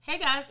Hey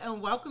guys,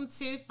 and welcome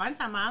to Fun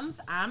Time Moms.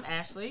 I'm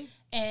Ashley.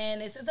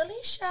 And this is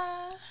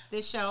Alicia.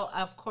 This show,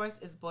 of course,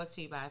 is brought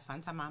to you by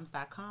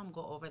funtimemoms.com.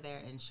 Go over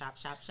there and shop.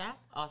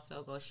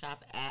 Also, go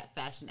shop at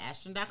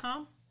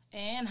fashionashton.com.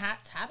 And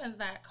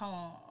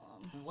hottoppings.com.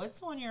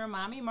 What's on your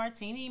mommy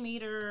martini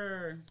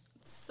meter?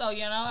 So,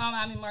 you know, our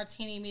mommy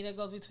martini meter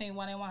goes between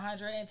 1 and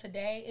 100. And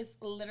today, it's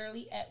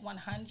literally at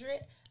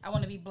 100. I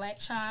want to be Black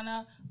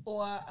China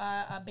or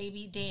a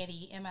baby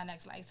daddy in my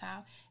next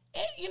lifetime.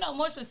 And, you know,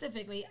 more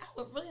specifically, I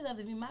would really love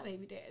to be my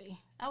baby daddy.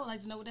 I would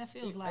like to know what that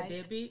feels like. A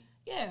deadbeat?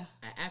 Yeah.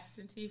 An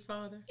absentee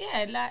father?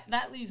 Yeah,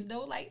 not leaves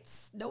no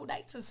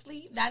nights of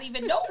sleep, not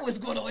even know what's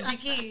going on with your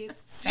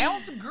kids.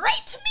 Sounds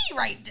great to me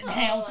right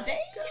now today.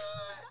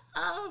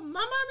 My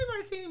mommy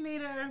martini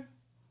meter,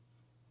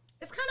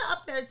 it's kind of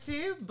up there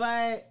too,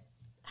 but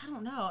I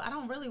don't know. I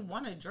don't really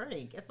want to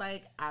drink. It's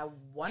like I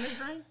want to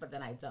drink, but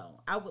then I don't.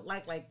 I would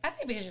like I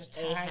think because you're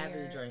tired. A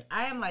heavy drink.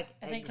 I am like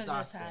I think because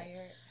you're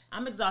tired.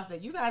 I'm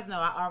exhausted. You guys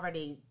know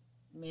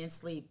me and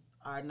Sleep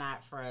are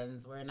not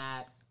friends. We're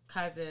not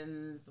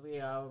cousins. We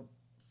are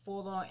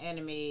full-on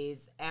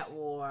enemies at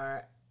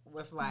war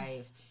with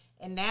life.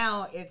 And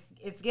now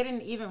it's getting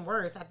even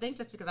worse. I think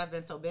just because I've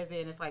been so busy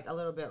and it's like a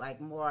little bit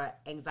like more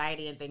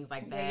anxiety and things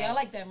like that. Yeah, y'all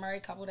like that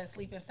married couple that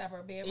sleep in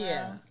separate bedrooms.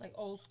 Yeah. Like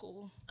old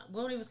school.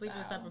 We don't even sleep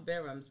in separate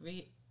bedrooms.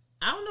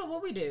 I don't know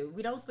what we do.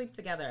 We don't sleep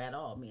together at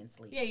all, me and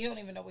Sleep. Yeah, you don't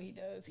even know what he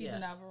does. He's in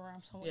another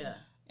room somewhere.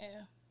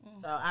 Yeah.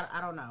 So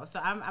I don't know. So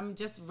I'm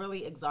just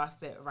really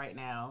exhausted right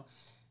now.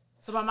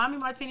 So my mommy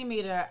martini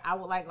meter, I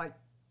would like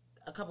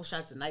a couple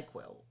shots of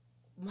NyQuil.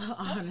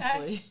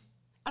 Honestly, okay.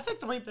 I took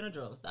 3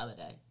 Benadryls the other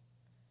day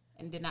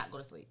and did not go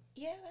to sleep.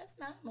 Yeah, that's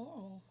not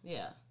normal.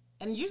 Yeah,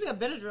 and usually a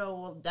Benadryl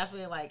will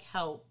definitely like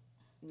help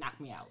knock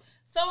me out.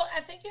 So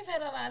I think you've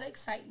had a lot of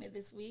excitement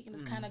this week, and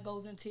this kind of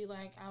goes into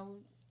like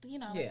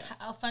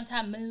our fun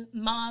time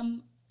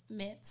mom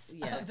mints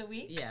of the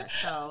week. Yeah,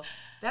 so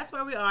that's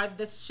where we are.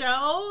 The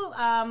show,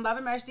 Love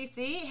and Marriage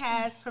DC,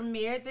 has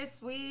premiered this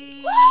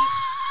week. Woo!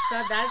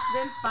 So that's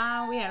been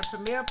fun. We had a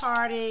premiere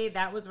party.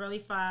 That was really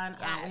fun.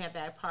 Yes. We had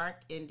that at Park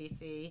in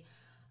DC.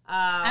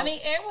 I mean,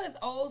 it was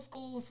old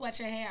school sweat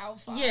your hair out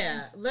fun.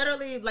 Yeah,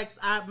 literally,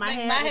 my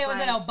hair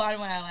was in a bun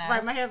when I left.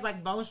 Right, my hair's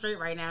like bone straight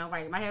right now.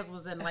 Right, my hair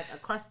was in like a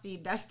crusty,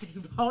 dusty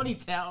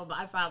ponytail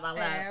by the time I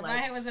left. Yeah, my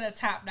hair was in a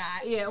top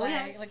knot. Yeah, we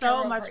had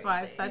so much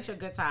fun, such a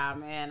good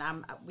time, and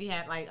we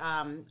had like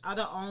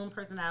other own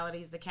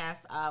personalities. The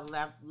cast of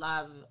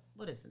Love.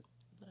 What is it?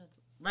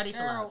 Ready for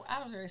Love.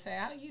 I was going to say,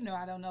 I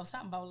don't know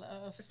something about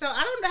love. So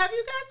I don't know. Have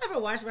you guys ever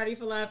watched Ready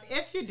for Love?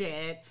 If you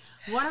did,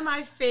 one of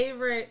my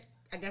favorite,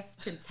 I guess,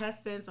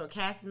 contestants or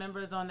cast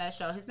members on that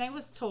show, his name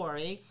was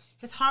Tori.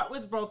 His heart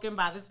was broken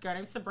by this girl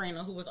named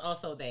Sabrina, who was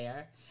also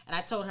there. And I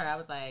told her, I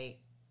was like,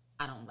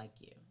 I don't like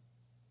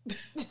you.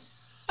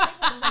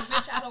 I was like,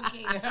 bitch, I don't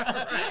care.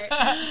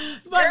 Right.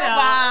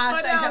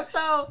 But no,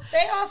 so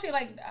they all seem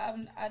like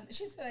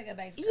she seemed like a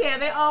nice girl. Yeah,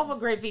 they all were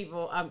great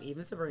people.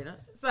 Even Sabrina.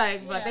 It's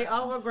like, but they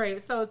all were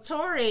great. So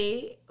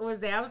Tori was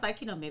there. I was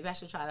like, maybe I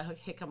should try to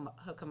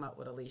hook him up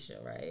with Alicia,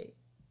 right?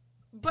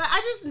 But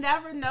I just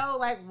never know,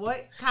 like,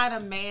 what kind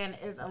of man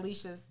is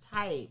Alicia's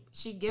type.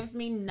 She gives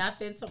me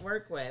nothing to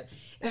work with.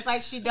 It's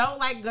like she don't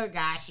like good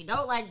guys. She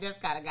don't like this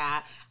kind of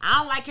guy. I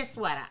don't like his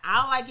sweater.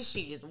 I don't like his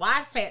shoes. Why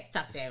his pants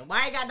tucked in?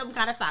 Why he got them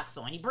kind of socks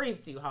on? He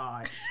breathed too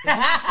hard.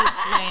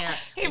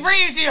 He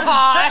breathes too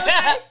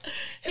hard.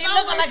 He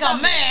looking like a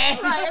man.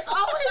 Right, it's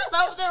always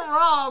something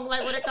wrong,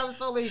 like, when it comes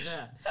to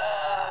Alicia.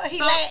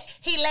 He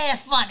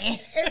laughed funny.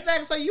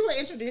 Exactly. So you were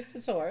introduced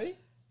to Tori.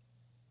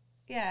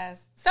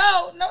 Yes. So,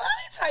 no, let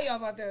me tell you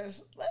about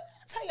this. Let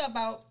me tell you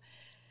about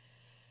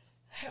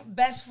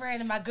best friend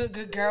and my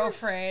good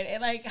girlfriend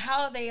and, like,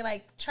 how they,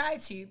 like, try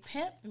to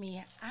pimp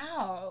me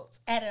out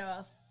at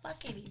a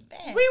fucking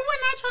event. We were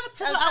not trying to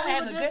pimp her out.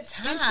 We were just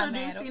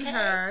introducing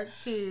her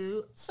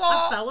to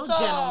a fellow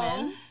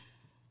gentleman.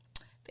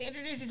 They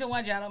introduced you to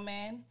one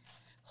gentleman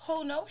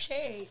who, no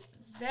shade,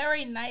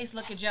 very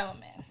nice-looking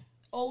gentleman.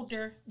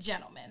 Older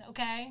gentleman,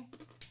 okay?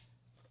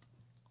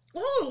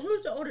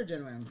 Who's the older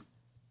gentleman?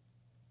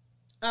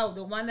 Oh,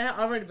 the one that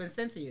had already been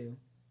sent to you.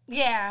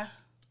 Yeah.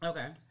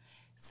 Okay.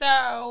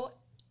 So,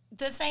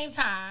 the same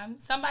time,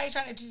 somebody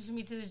trying to introduce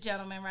me to this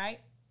gentleman,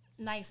 right?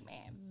 Nice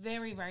man.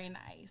 Very, very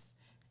nice.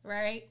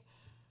 Right?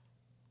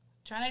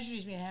 Trying to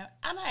introduce me to him.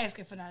 I'm not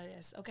asking for none of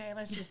this, okay?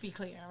 Let's just be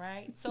clear,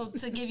 right? So,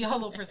 to give you a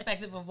little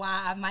perspective of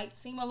why I might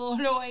seem a little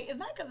annoyed, it's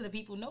not because of the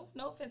people. No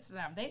offense to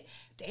them. They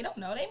don't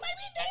know. They might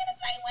be dating the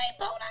same way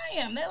both I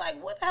am. They're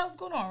like, what the hell's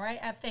going on, right?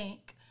 I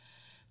think.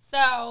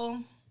 So,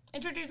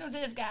 introduced them to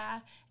this guy.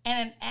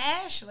 And then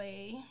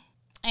Ashley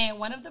and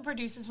one of the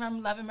producers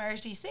from Love and Marriage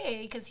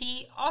DC, because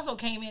he also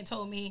came in and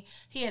told me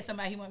he had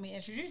somebody he wanted me to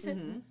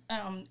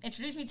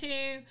introduce me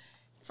to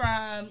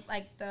from,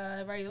 like,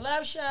 the Ready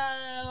Love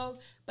show.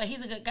 But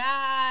he's a good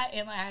guy.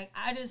 And, like,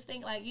 I just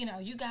think, like,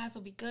 you guys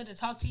will be good to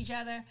talk to each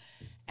other.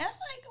 And I'm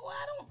like,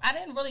 well, I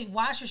didn't really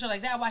watch the show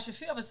like that. I watched a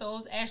few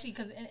episodes, Ashley,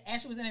 because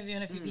Ashley was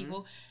interviewing a few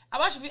people. I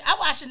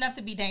watched enough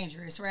to be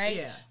dangerous, right?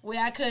 Yeah.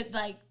 Where I could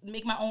like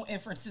make my own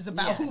inferences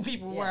about who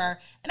people were,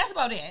 and that's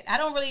about it. I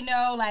don't really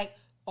know like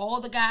all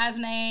the guys'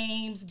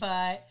 names,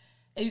 but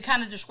if you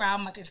kind of describe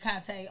them, I could kind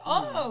of tell you,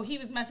 oh, he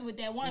was messing with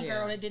that one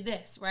girl that did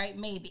this, right?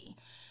 Maybe.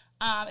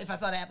 If I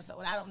saw the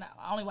episode, I don't know.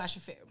 I only watched a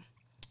few.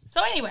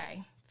 So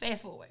anyway,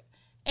 fast forward.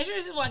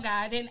 Introduces one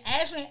guy, then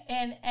Ashley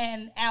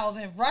and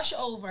Alvin rush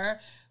over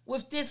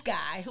with this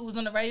guy who was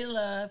on the Ready to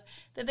Love,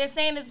 that they're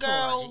saying this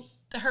girl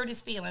to hurt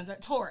his feelings, or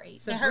Tori,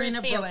 to hurt his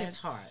feelings. Broke his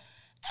heart.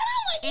 And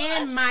I'm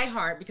like, and my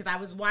heart, because I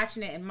was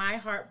watching it and my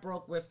heart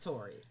broke with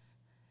Tori's.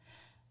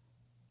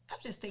 I'm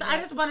just thinking. So I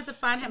just wanted to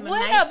find him a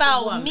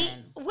nice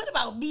woman. What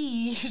about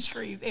me,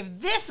 Shrees, if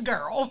this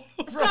girl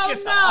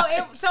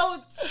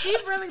So she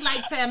really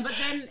liked him, but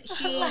then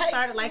she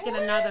started liking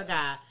another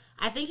guy.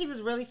 I think he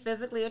was really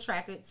physically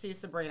attracted to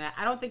Sabrina.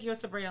 I don't think you're a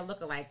Sabrina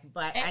lookalike,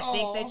 but I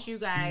think that you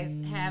guys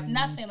have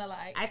nothing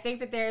alike. I think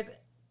that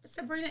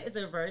Sabrina is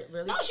a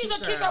really no, she's a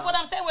cute cute girl. What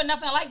I'm saying with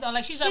nothing alike though,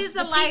 like she's a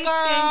light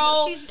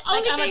girl. She's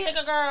like I'm a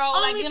thicker girl.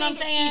 Like you know what I'm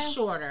saying? She's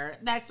shorter.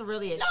 That's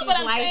really it. No, she's but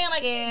I'm light saying like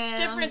skin.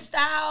 different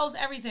styles,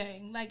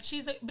 everything. Like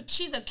she's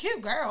a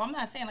cute girl. I'm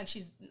not saying like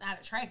she's not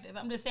attractive.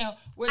 I'm just saying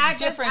we're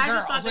different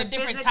girls. We're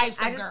different types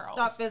of girls. I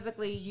thought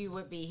physically you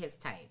would be his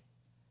type.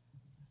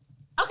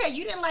 Okay,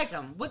 you didn't like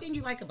him. What didn't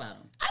you like about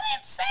him? I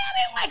didn't say I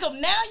didn't like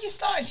him. Now you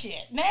start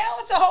shit. Now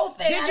it's a whole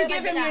thing. Did you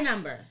give him your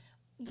number?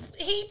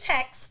 He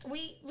texted.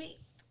 We.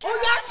 Oh,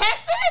 y'all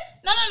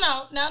texted?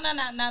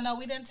 No.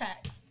 We didn't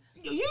text.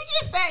 You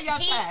just said y'all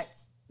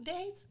text.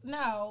 Dates?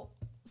 No.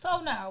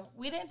 So no,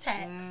 we didn't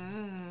text.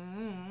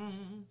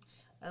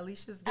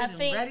 Alicia's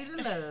getting ready to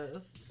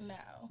love.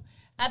 No,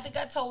 I think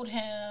I told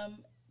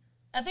him.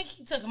 I think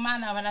he took my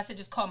number and I said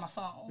just call my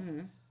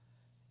phone.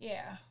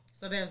 Yeah.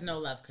 So there's no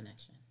love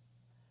connection.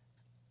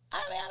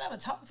 I mean, I never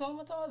talked to him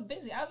until I was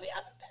busy. I've been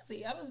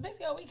busy. I was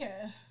busy all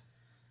weekend.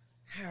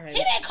 All right.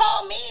 He didn't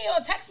call me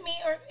or text me,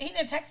 or he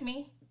didn't text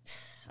me.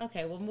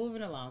 Okay, well,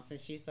 moving along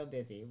since you're so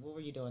busy. What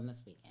were you doing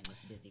this weekend?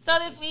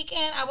 This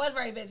weekend, I was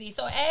very busy.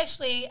 So,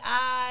 actually,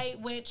 I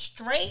went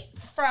straight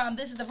from,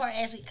 this is the part,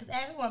 Ashley, because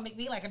Ashley want to make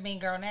me like a mean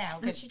girl now,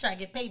 because she tried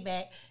to get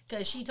payback,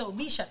 because she told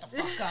me shut the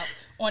fuck up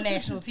on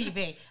national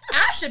TV.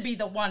 I should be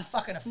the one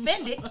fucking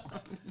offended.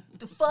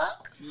 The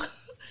fuck?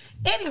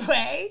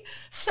 Anyway,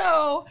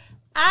 so,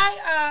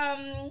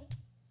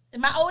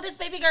 my oldest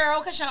baby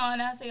girl,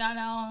 Kashana, so y'all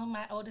know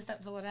my oldest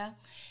stepdaughter,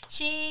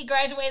 she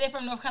graduated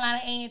from North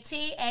Carolina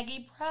A&T,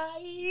 Aggie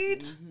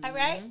Pride, all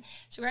right?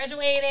 She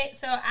graduated,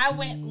 so I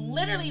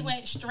literally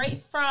went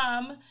straight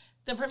from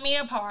the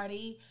premiere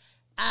party.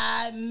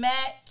 I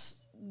met,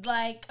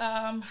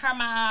 her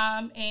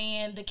mom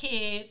and the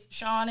kids,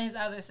 Sean and his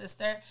other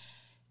sister,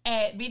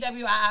 at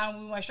BWI,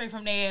 and we went straight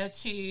from there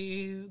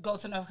to go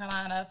to North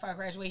Carolina for our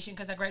graduation,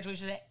 because our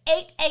graduation was at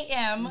 8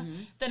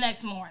 a.m. the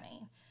next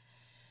morning.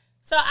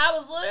 So I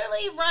was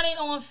literally running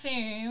on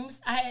fumes.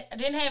 I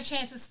didn't have a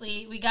chance to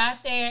sleep. We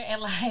got there at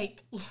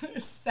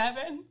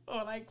 7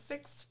 or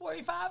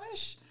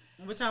 6:45ish.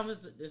 What time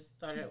was it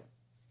started?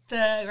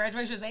 The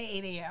graduation was at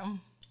 8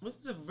 a.m. This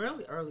was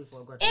really early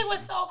for a graduation. It was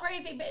so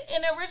crazy.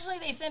 And originally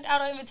they sent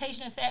out an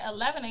invitation that said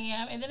 11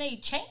 a.m. and then they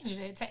changed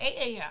it to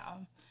 8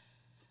 a.m.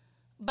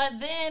 But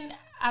then,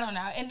 I don't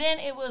know. And then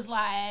it was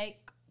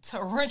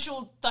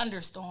torrential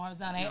thunderstorms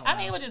down there. I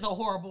mean, it was just a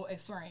horrible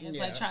experience,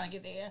 trying to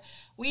get there.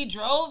 We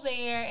drove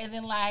there, and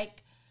then,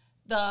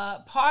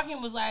 the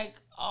parking was,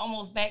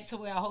 almost back to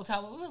where our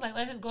hotel was. We was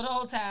let's just go to the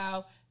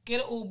hotel, get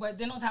an Uber.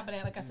 Then on top of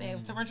that, like I said, it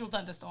was torrential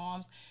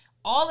thunderstorms.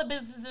 All the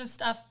businesses and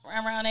stuff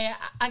around there,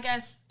 I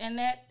guess, in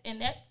that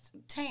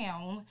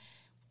town,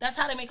 that's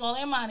how they make all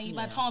their money,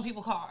 by towing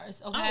people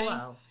cars, okay? Oh,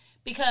 wow.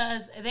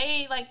 Because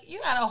they,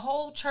 you got a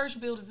whole church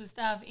buildings and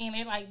stuff, and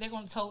they're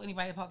going to tow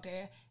anybody to park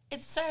there.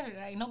 It's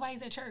Saturday.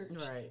 Nobody's at church.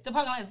 Right. The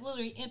parking lot is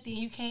literally empty,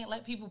 and you can't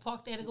let people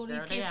park there to go to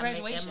these kids'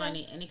 graduation. Make their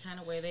money any kind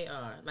of way they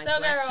are.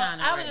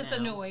 I was just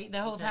annoyed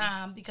the whole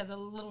time because of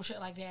little shit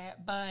like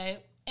that.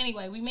 But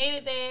anyway, we made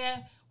it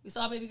there. We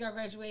saw baby girl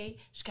graduate.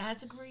 She got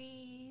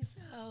degrees,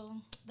 so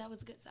that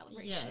was a good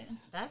celebration. Yes,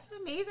 that's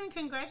amazing.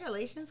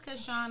 Congratulations,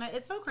 Kashana.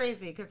 It's so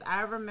crazy because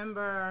I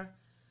remember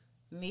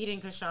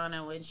meeting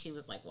Kashana when she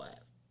was what?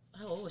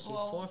 How old was she? 4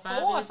 or 5?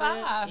 4 or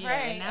 5, right?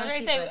 And now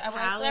she's a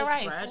college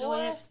graduate. 4,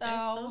 That's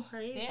so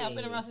crazy. Yeah, I've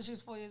been around since she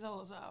was 4 years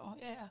old, so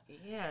yeah.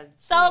 Yeah.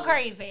 So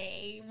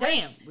crazy.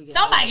 Damn.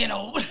 Somebody getting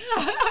old.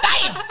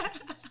 Damn.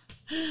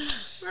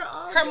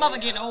 Her mother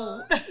getting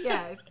old.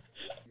 Yes.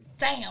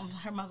 Damn,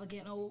 her mother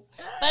getting old.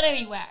 But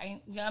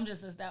anyway, I'm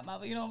just a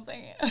stepmother, you know what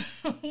I'm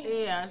saying?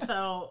 Yeah,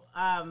 so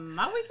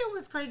my weekend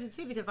was crazy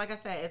too because like I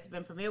said, it's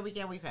been premiere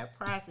weekend. We've had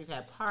press, we've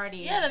had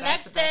parties. Yeah, the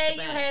next day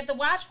you had the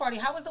watch party.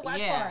 How was the watch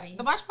party?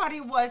 The watch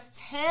party was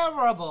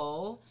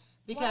terrible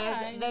because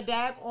the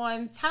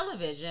daggone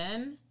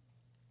television,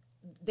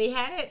 they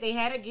had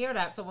it geared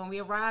up. So when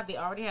we arrived, they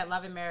already had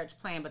Love and Marriage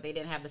playing, but they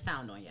didn't have the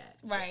sound on yet.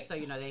 Right. So,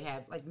 they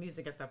had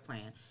music and stuff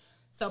playing.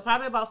 So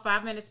probably about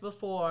 5 minutes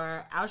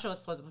before our show is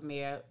supposed to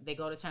premiere, they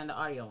go to turn the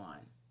audio on.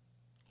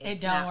 It's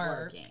it don't not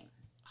work. working.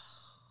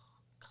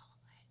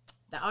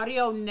 The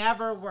audio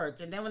never worked.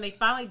 And then when they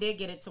finally did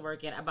get it to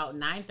work at about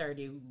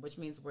 9:30, which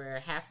means we're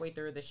halfway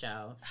through the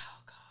show,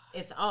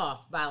 it's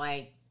off by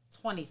like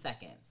 20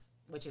 seconds,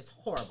 which is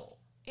horrible.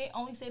 It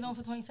only stayed on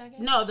for 20 seconds?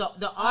 No,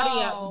 the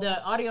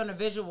audio and the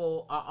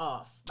visual are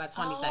off by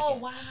 20 seconds. Oh,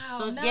 wow.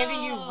 So it's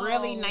giving you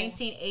really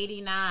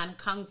 1989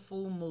 kung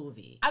fu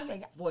movie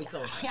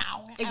voiceover.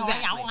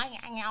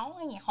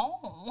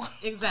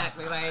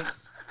 Exactly. Like,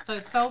 so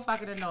it's so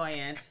fucking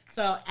annoying.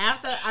 So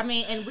after,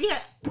 and we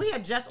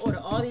had just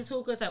ordered all these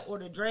hookahs. I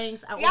ordered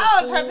drinks. Y'all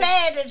was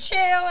prepared to chill.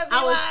 And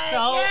I was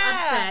so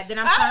upset. Then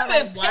I'm trying to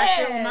like watch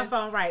it on my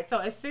phone. Right. So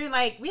as soon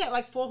we had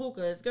like 4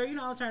 hookahs. Girl, you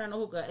know I'll turn on a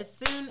hookah. As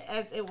soon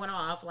as it went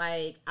off,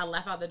 like I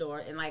left out the door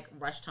and like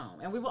rushed home.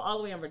 And we were all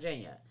the way in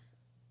Virginia.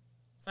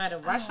 So I had to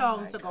rush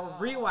home to go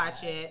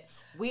rewatch it.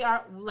 We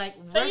are like,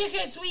 so you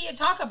can tweet and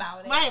talk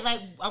about it, right? Like,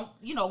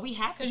 we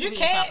have to. Because you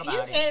can't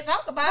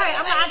talk about it.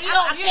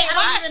 I don't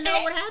even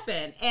know what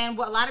happened. And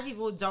what a lot of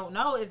people don't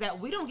know is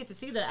that we don't get to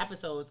see the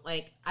episodes.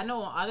 Like I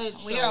know on other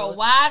shows, we are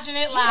watching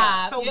it live.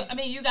 Yeah, so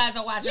you guys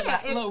are watching it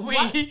live. Look,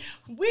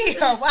 we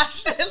are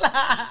watching it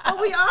live. Oh,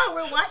 we are.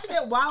 We're watching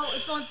it while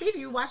it's on TV.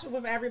 We watch it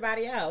with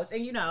everybody else,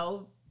 and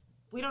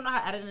we don't know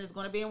how editing is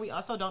going to be, and we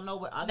also don't know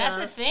what other. That's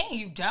the thing,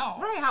 you don't.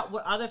 Right,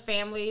 what other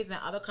families and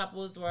other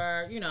couples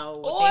were,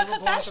 or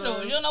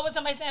confessionals. You don't know what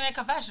somebody's saying at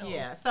confessionals.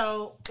 Yeah,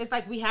 so it's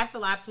like we have to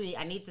live tweet.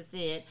 I need to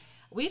see it.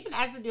 We've been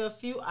asked to do a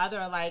few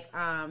other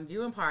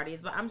viewing parties,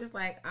 but I'm just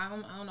like I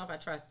don't know if I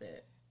trust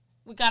it.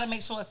 We got to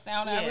make sure it's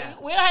sound. Yeah.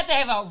 We don't have to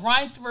have a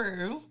run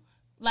through,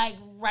 like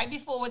right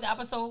before the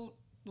episode.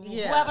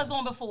 Yeah. Whoever's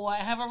on before,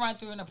 have a run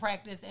through and a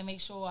practice and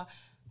make sure.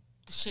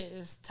 Shit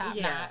is top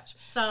notch.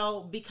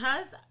 So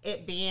because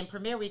it being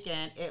premiere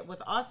weekend, it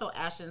was also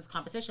Ashton's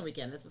competition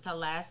weekend. This was her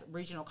last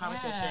regional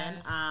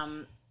competition.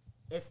 Yes.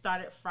 It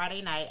started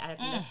Friday night. I had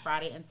to miss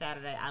Friday and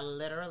Saturday. I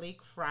literally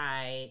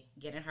cried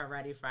getting her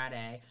ready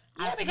Friday.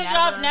 Yeah, because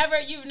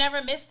you've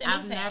never missed anything.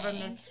 I've never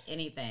missed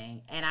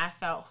anything. And I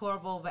felt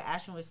horrible, but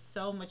Ashton was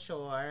so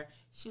mature.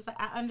 She was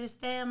like, I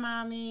understand,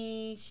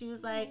 Mommy. She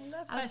was like,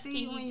 I'll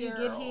see you when you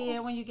get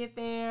here, when you get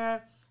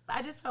there.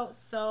 I just felt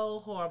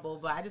so horrible,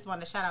 but I just want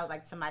to shout out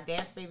to my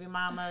dance baby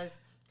mamas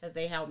because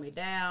they held me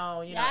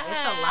down. It's a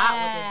lot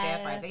with this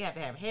dance. Like they have to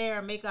have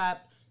hair,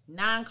 makeup,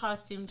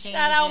 non-costume changes.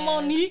 Shout out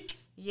Monique.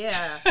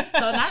 Yeah.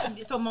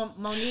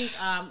 Monique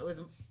was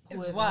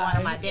one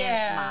of my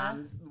dance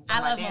moms.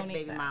 I love dance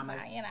Monique, baby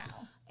mamas.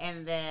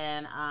 And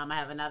then I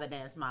have another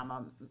dance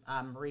mama,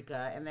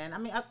 Marika, and then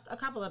a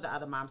couple of the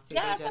other moms too.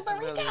 Yes,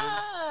 Marika.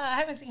 I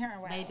haven't seen her in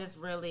a while. They just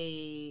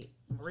really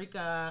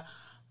Marika.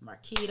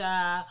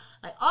 Marquita,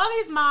 like all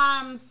these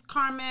moms,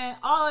 Carmen,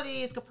 all of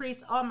these,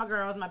 Caprice, all my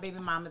girls, my baby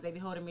mamas, they be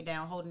holding me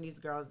down, holding these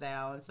girls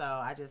down. So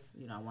I just,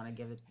 want to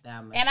give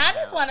them. And I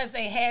just want to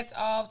say hats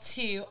off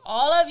to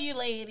all of you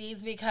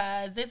ladies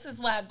because this is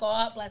why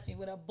God blessed me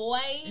with a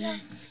boy.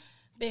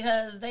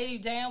 Because they do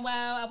damn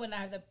well. I would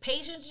not have the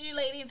patience you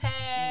ladies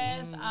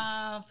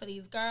have for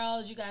these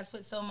girls. You guys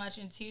put so much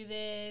into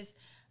this.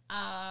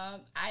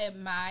 I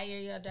admire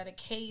your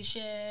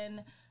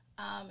dedication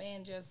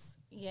and just.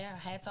 Yeah,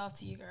 hats off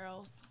to you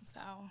girls.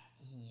 So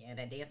yeah,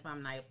 that dance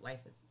mom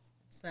life is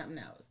something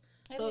else.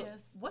 It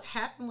is. What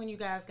happened when you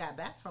guys got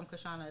back from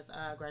Kashana's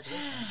graduation?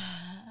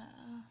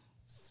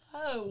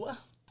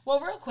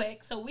 Well, real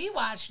quick. So we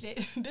watched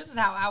it. This is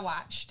how I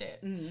watched it.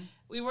 Mm-hmm.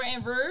 We were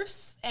in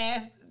Ruth's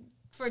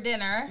for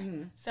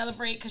dinner,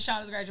 celebrate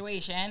Kashana's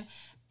graduation,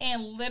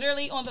 and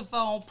literally on the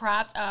phone,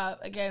 propped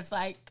up against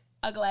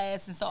a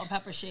glass and salt and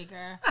pepper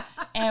shaker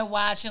and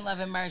watching Love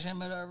and Merge in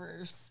the middle of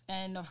Ruth's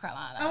in North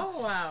Carolina.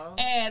 Oh, wow.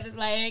 And,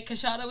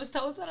 Kashana was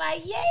toasting, team on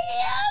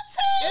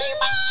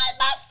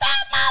my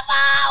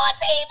stepmother on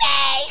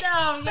TV.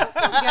 No, you're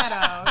so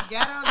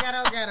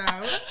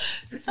ghetto.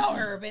 So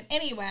urban.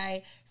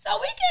 Anyway,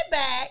 so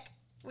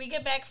we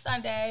get back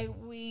Sunday.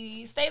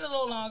 We stayed a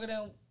little longer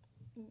than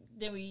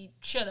we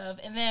should have,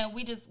 and then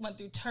we just went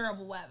through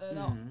terrible weather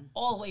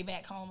all the way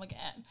back home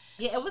again.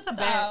 Yeah, it was a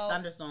bad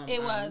thunderstorm.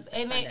 It was,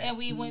 and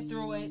we went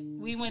through it.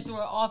 We went through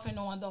it off and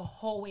on the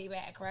whole way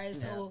back, right?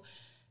 So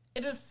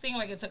it just seemed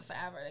like it took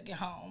forever to get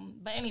home.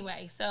 But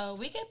anyway, so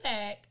we get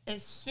back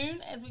as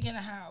soon as we get in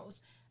the house.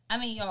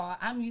 Y'all,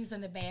 I'm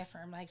using the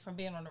bathroom from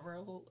being on the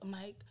road. I'm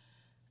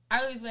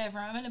I use the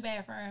bathroom. I'm in the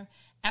bathroom,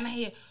 and I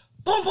hear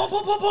boom, boom,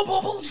 boom, boom, boom,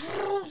 boom,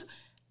 boom.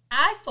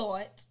 I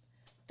thought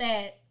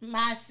that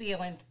my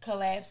ceiling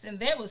collapsed, and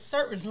there was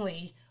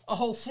certainly a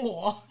whole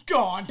floor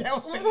gone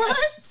downstairs. What?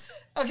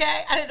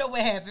 Okay? I didn't know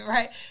what happened,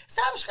 right? So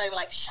I'm screaming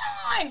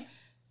Sean,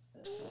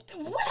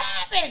 what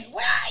happened?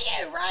 Where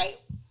are you, right?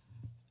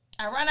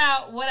 I run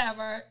out,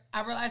 whatever.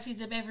 I realize he's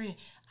in the bathroom.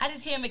 I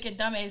just hear him making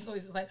dumbass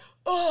noises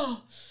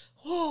oh,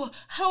 I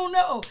don't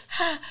know.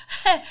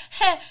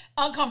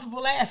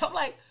 Uncomfortable laugh. I'm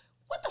what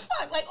the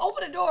fuck?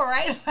 Open the door,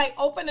 right?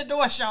 Open the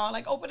door,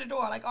 Sean. Open the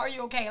door. Are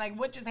you okay?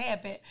 What just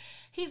happened?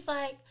 He's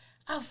I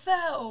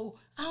fell.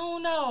 I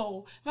don't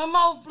know. My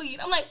mouth bleed.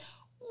 I'm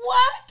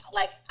what?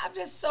 Like, I'm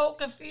just so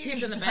confused.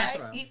 He's in the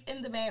bathroom. Right? He's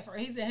in the bathroom.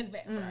 He's in his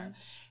bathroom.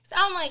 So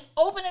I'm like,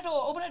 open the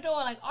door.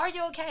 Like, are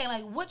you okay?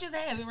 Like, what just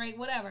happened, right?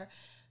 Whatever.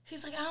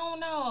 He's like, I don't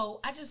know.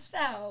 I just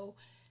fell.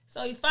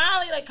 So he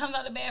finally, like, comes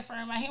out the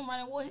bathroom. I hear him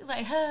running. He's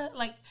like, huh?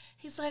 Like,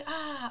 he's like,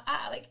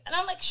 like, and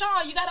I'm like,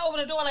 Sean, you got to open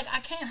the door. Like, I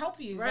can't help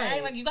you,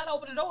 right? Like, you got to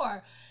open the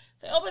door.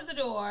 So he opens the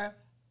door.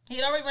 He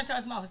had already rinsed out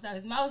his mouth and stuff.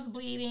 His mouth is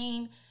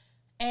bleeding.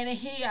 And then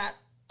he got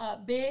a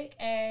big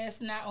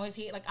ass knot on his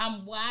head. Like,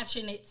 I'm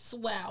watching it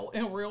swell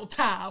in real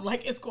time.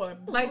 Like, it's going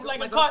like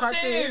a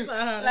cartoon.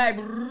 Like,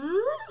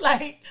 I'm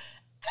like,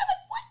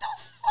 what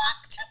the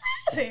fuck just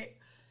happened?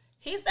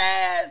 He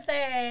says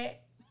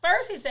that,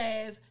 first he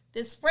says,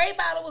 the spray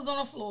bottle was on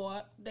the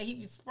floor that he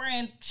was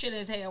spraying shit in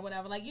his hair or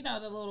whatever. Like, you know,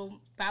 the little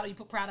bottle you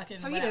put product in.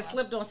 So he just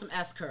slipped on some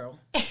S-curl.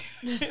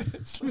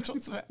 Slipped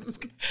on some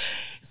S-curl.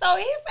 So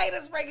he say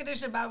the spray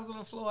conditioner bottle was on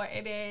the floor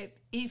and then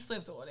he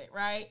slipped on it,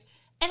 right?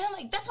 And I'm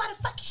like, that's why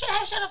the fuck you should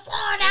have shit on the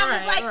floor. And I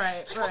was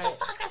like, what the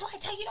fuck? That's why I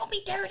tell you don't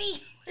be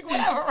dirty. Like,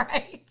 whatever,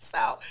 right?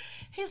 So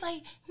he's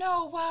like,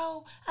 no,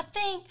 well, I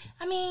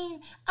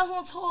was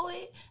on the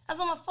toilet, I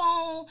was on my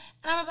phone,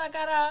 and I remember I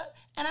got up,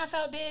 and I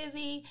felt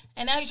dizzy,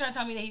 and now he's trying to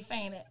tell me that he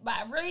fainted. But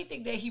I really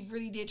think that he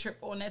really did trip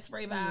on that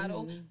spray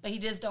bottle, but he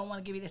just don't want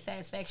to give me the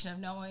satisfaction of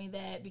knowing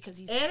that because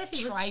he's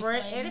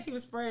trifling. And if he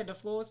was spraying, the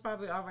floor was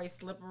probably already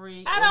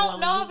slippery. I don't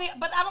know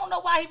but I don't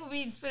know why he would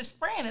be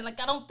spraying it. Like,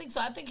 I don't think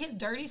so. I think his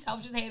dirty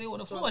self just had it on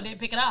the floor and didn't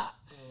pick it up.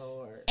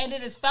 Lord. And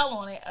it just fell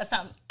on it or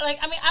something. Like,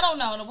 I mean, I don't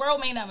know. The world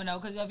may never know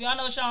because if y'all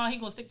know Sean, he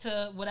gonna stick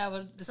to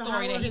whatever the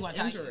story that he want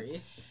to tell you.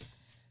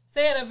 So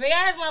he had a big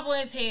ass lump on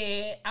his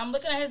head. I'm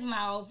looking at his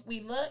mouth.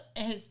 We look,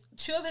 and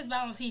two of his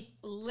bottom teeth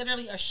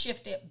literally are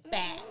shifted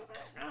back.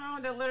 Oh,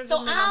 that literally.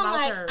 So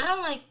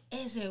I'm like,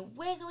 is it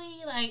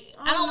wiggly? Like,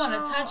 I don't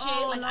want to touch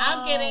it. Like,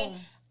 I'm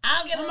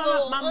getting a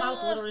little. My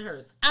mouth literally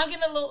hurts. I'm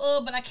getting a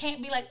little but I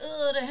can't be like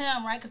to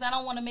him, right? Because I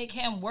don't want to make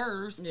him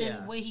worse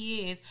than what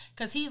he is.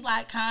 Because he's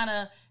like kind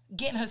of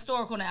getting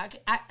hysterical now.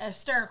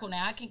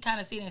 I can kind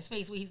of see it in his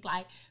face where he's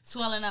like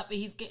swelling up and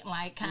he's getting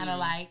like kind of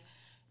like,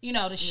 you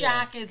know, the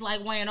shock is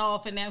like wearing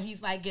off and now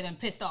he's like getting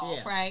pissed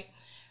off, right?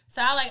 So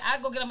I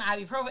go get him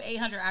ibuprofen,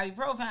 800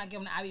 ibuprofen. I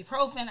give him the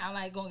ibuprofen. I'm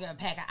like, go get a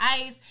pack of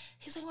ice.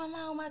 He's like,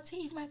 Mom, my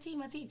teeth.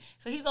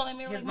 So he's all in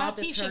me like, my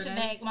teeth shifted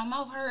back. My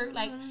mouth hurt.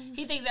 Like,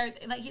 he thinks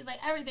everything, like, he's like,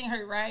 everything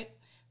hurt, right?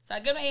 So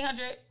I give him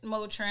 800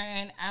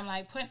 Motrin. I'm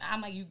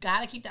like, you got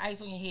to keep the ice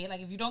on your head.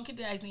 Like, if you don't keep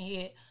the ice on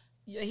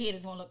your head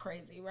is going to look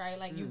crazy, right?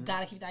 Like, you got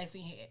to keep the ice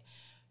on your head.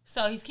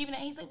 So he's keeping it.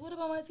 He's like, what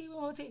about my teeth?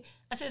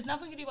 I said, it's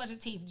nothing you can do about your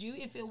teeth. Do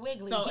you feel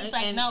wiggly? So, he's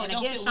like, no, it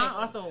don't feel Sean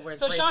wiggly. Also wears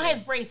braces. Sean has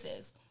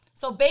braces.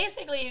 So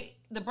basically,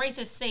 the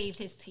braces saved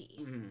his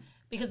teeth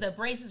because the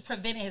braces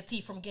prevented his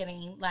teeth from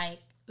getting like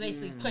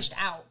basically pushed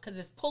out because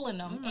it's pulling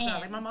them in.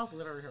 Like, my mouth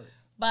literally hurts.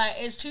 But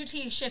it's 2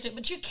 teeth shifted,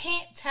 but you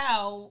can't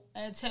tell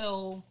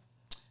until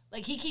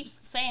like he keeps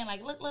saying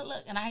like look,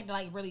 and I had to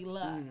like really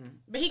look.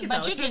 But you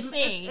can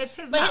see it's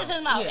his mouth. But it's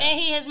his mouth, and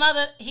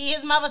he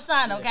his mother's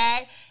son,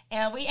 okay?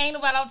 And we ain't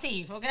about our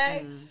teeth,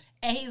 okay?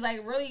 And he's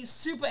like really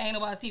super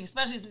anal about his teeth,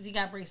 especially since he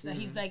got braces.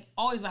 He's like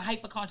always been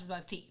hyper conscious about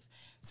his teeth.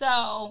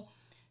 So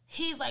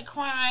he's like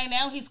crying.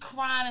 Now he's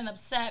crying and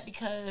upset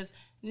because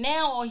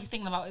now all he's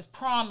thinking about is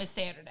prom is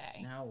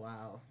Saturday. Oh,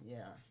 wow.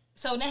 Yeah.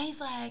 So now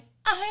he's like,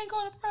 I ain't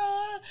going to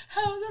prom.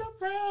 How am I going to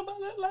prom? I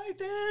look like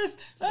this.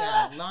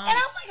 Yeah, and I'm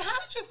like, how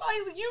did you fall?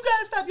 He's like, you got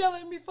to stop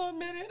yelling at me for a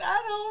minute.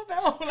 I don't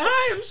know. Like,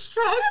 I am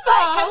stressed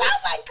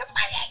out. Because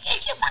my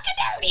head, you're fucking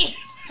dirty.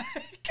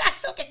 God,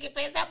 don't get your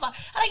face that much.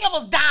 I think you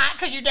almost died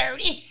because you're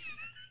dirty.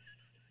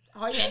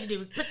 All you had to do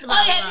was pick the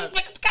bottle up.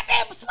 Pick a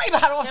goddamn spray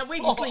bottle on the we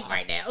floor. be asleep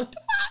right now. What the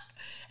fuck?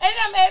 And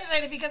I'm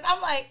agitated because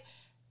I'm like,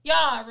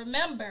 y'all,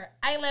 remember,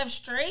 I left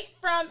straight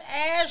from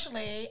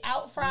Ashley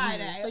out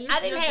Friday. So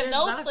I didn't have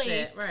no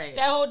sleep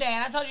that whole day.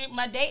 And I told you,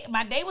 my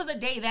day was a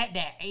day that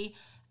day.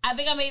 I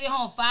think I made it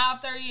home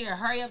 5:30 to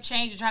hurry up,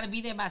 change, and try to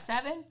be there by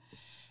 7.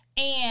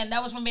 And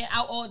that was from being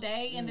out all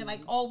day. And then, like,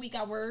 all week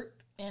I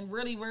worked and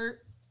really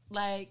worked.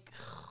 Like,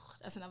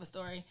 that's another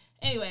story.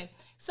 Anyway,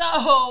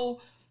 so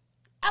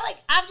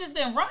I've just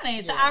been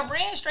running. So I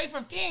ran straight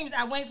from Fumes.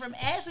 I went from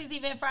Ashley's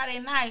event Friday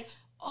night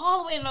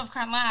all the way to North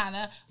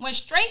Carolina, went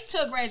straight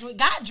to a graduation,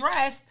 got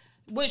dressed,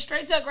 went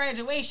straight to a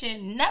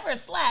graduation, never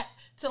slept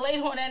till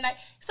later on that night.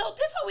 So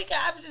this whole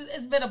weekend,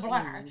 it's been a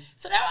blur.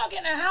 So now I'm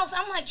getting in the house,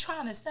 I'm like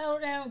trying to settle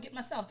down, get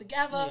myself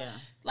together,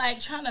 like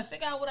trying to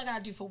figure out what I got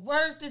to do for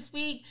work this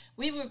week.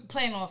 We were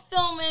planning on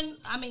filming,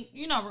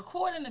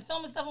 recording and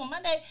filming stuff on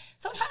Monday.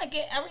 So I'm trying to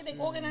get everything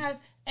organized,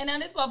 and now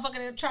this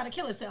motherfucker trying to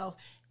kill himself.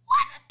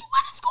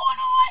 What is going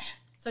on?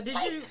 So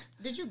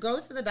did you go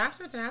to the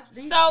doctor, to the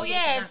hospital?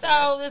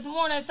 So this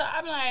morning, so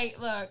I'm like,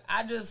 look,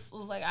 I just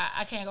was like,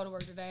 I can't go to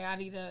work today. I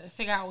need to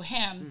figure out with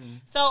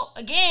him. So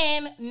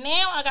again,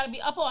 now I got to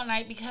be up all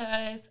night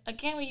because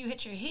again, when you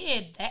hit your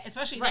head,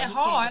 especially that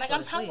hard, like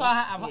I'm telling you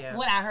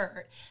what I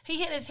heard. He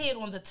hit his head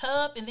on the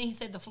tub and then he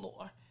said the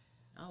floor.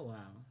 Oh wow!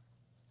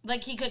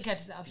 Like he couldn't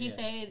catch himself. He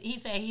said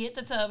he hit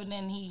the tub and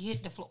then he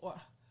hit the floor.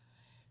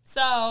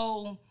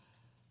 So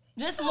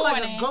This So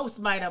morning, like a ghost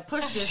might have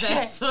pushed his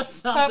ass or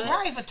so something.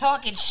 probably for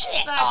talking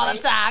shit all the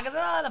time. Because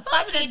all the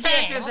fuck he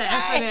Attack did, his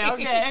ass in there,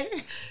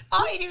 okay?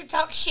 all you do is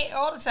talk shit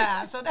all the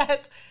time. So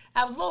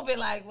I was a little bit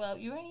like, well,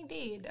 you ain't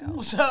dead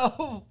though.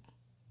 So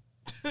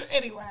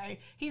anyway,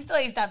 he still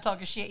ain't stopped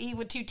talking shit. Even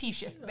with 2 teeth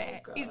shipped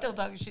back, he's still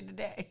talking shit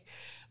today.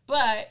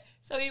 But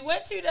so he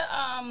went to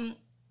the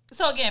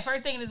So again,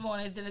 first thing this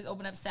morning is Dennis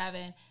opened up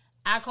 7.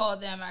 I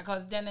called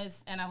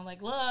Dennis, and I'm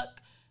like, look,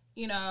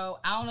 you know,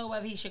 I don't know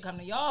whether he should come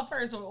to y'all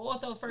first or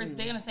ortho first.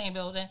 They're in the same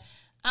building.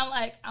 I'm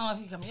like, I don't know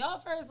if he come to y'all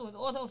first or it's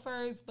ortho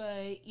first,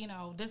 but you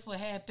know, this what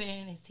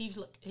happened.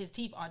 His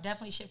teeth are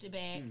definitely shifted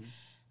back.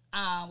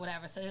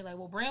 Whatever. So they're like,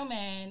 well, bring him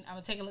in. I'm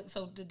gonna take a look.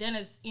 So the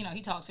dentist, you know,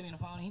 he talked to me on the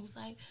phone. He was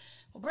like,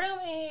 well, bring him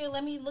in here.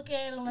 Let me look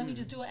at him. Let me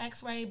just do an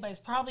X-ray. But it's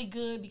probably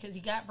good because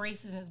he got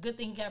braces, and it's a good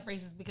thing he got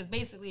braces because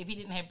basically, if he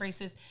didn't have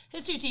braces,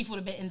 his 2 teeth would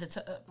have been in the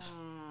tub.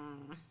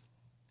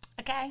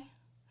 Okay.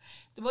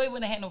 The boy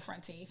wouldn't have had no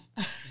front teeth.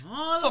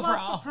 All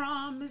for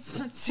prom is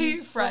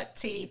 2 front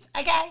teeth.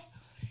 Okay.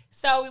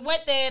 So we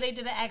went there. They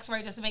did an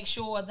X-ray just to make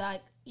sure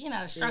that, you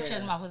know, the structure of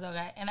his mouth was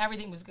okay. And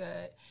everything was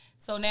good.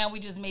 So now we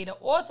just made an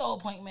ortho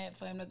appointment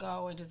for him to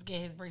go and just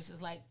get his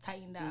braces, like,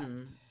 tightened up.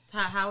 So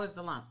how is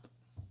the lump?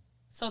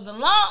 So the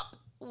lump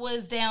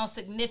was down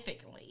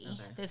significantly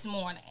this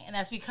morning. And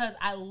that's because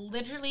I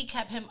literally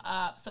kept him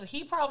up. So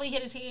he probably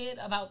hit his head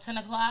about 10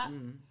 o'clock.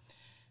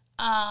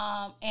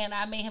 And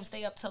I made him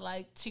stay up till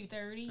like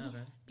 2:30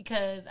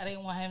 because I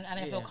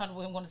didn't feel comfortable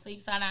with him going to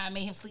sleep. So I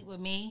made him sleep with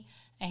me,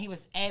 and he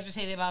was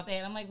agitated about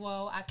that. I'm like,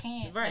 well, I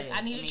can't. Right. Like,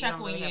 I need to check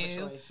on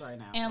you. Right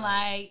now, and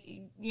like,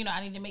 you know,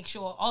 I need to make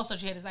sure. Also,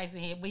 she had his ice in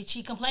here, which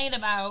she complained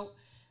about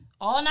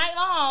all night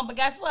long. But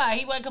guess what?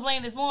 He wasn't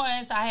complaining this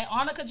morning. So I had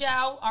arnica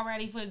gel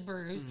already for his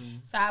bruise.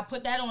 So I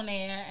put that on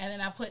there, and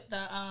then I put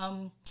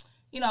the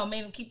you know,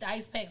 made him keep the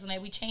ice packs on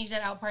there. We changed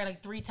that out probably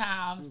like 3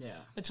 times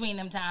between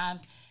them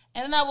times.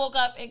 And then I woke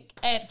up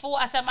at 4.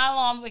 I set my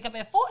alarm to wake up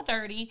at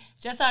 4:30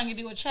 just so I can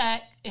do a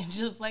check and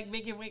just like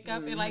make it wake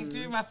up and like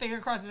do my finger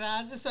across his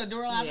eyes just so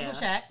neurological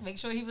check, make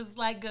sure he was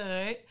like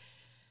good.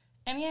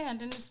 And and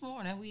then this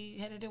morning we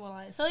had to do all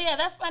that. So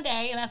that's my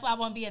day, and that's why I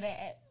want to be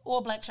at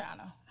or Black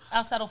China.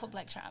 I'll settle for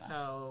Black China.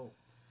 So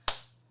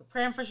we're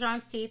praying for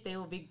Sean's teeth; they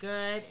will be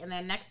good. And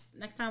then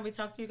next time we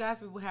talk to you guys,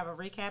 we will have a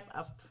recap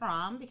of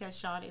prom because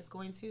Sean is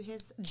going to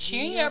his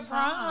junior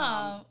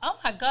prom. Oh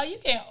my God, you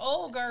get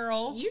old,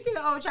 girl. You get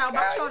old, child.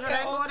 My children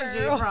ain't going to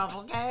junior prom,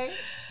 okay?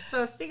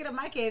 So speaking of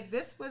my kids,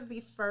 this was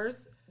the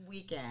first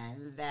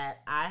weekend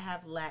that I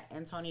have let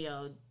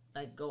Antonio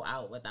like go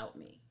out without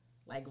me.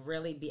 Like,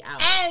 really be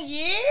out. And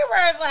you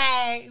were,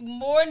 like,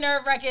 more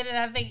nerve-wracking than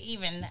I think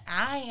even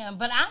I am.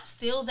 But I'm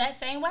still that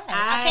same way.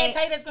 I can't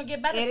tell you that's going to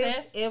get better,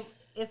 sis.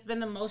 It's been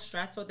the most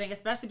stressful thing,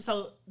 especially,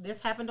 so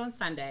this happened on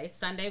Sunday.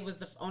 Sunday was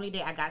the only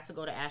day I got to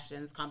go to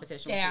Ashton's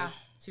competition, which was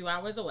 2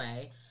 hours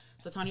away.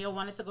 So Tonio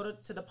wanted to go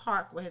to the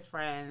park with his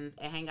friends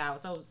and hang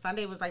out. So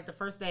Sunday was like the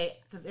first day,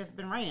 because it's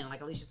been raining.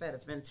 Like Alicia said,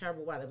 it's been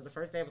terrible weather. It was the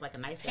first day. It was like a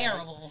nice day.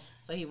 Terrible.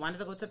 So he wanted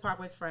to go to the park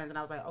with his friends, and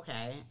I was like,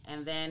 okay.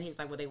 And then he was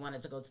like, well, they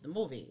wanted to go to the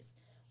movies,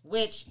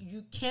 which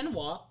you can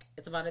walk.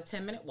 It's about a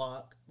 10-minute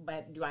walk.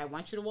 But do I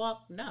want you to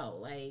walk? No.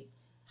 Like,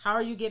 how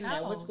are you getting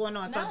there? What's going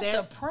on? Not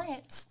the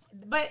Prince.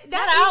 But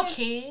not our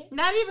kid.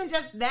 Not even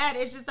just that.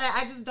 It's just that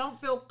I just don't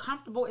feel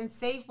comfortable and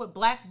safe with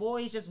black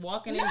boys just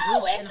walking in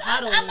groups and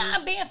huddles. I'm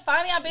not being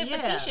funny. I'm being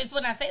facetious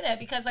when I say that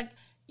because, like,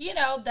 you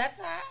know, that's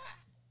how,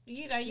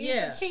 you know, you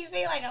used to cheese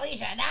me like,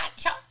 Alicia, not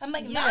Chuck. I'm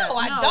like, no,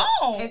 I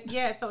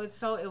don't.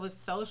 So it was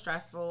so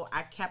stressful.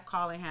 I kept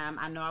calling him.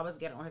 I know I was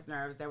getting on his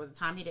nerves. There was a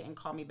time he didn't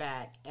call me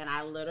back, and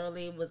I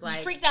literally was like,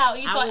 you freaked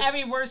out. You thought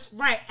every worst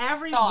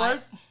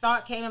worst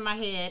thought came in my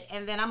head,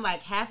 and then I'm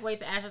like halfway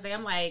to Ash's thing.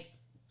 I'm like,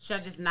 should I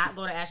just not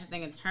go to Ash's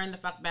thing and turn the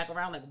fuck back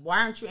around? Like, why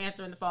aren't you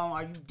answering the phone?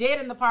 Are you dead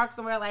in the park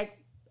somewhere? Like,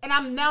 and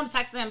I'm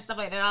texting him stuff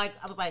like that.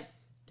 I was like,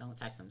 don't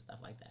text him stuff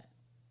like that.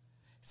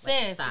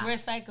 Sis, like, we're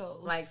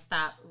psychos. Like,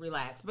 stop,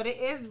 relax. But it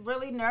is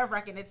really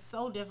nerve-wracking. It's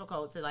so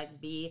difficult to,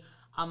 like, be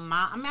a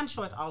mom. I mean, I'm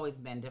sure it's always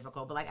been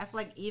difficult, but, like, I feel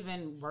like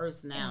even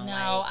worse now.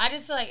 No, like, I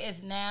just feel like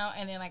it's now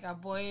and then, like, a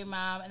boy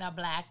mom and a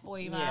black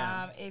boy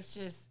mom. It's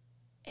just,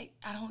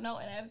 I don't know.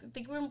 And I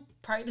think we're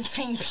probably the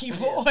same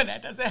people, and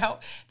that doesn't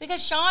help.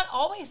 Because Sean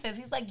always says,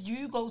 he's like,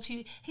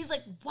 he's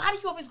like, why do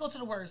you always go to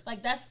the worst?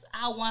 Like, that's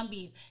our one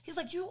beef. He's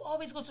like, you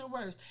always go to the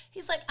worst.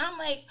 He's like, I'm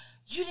like,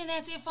 you didn't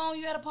answer your phone,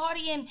 you at a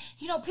party, and,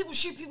 you know, people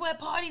shoot people at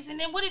parties, and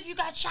then what if you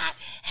got shot,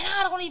 and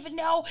I don't even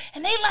know,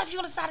 and they left you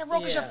on the side of the road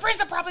because your friends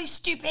are probably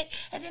stupid,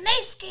 and then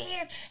they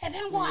scared, and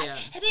then what? Yeah.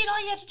 And then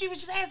all you have to do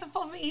is just answer the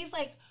phone for me. He's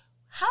like,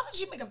 how did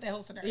you make up that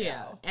whole scenario?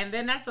 Yeah, and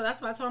then that's why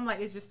I told him,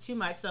 like, it's just too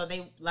much. So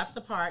they left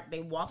the park,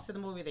 they walked to the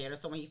movie theater,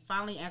 so when he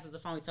finally answers the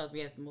phone, he tells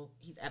me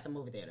he's at the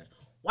movie theater.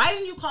 Why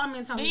didn't you call me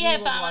and tell me you you have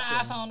were my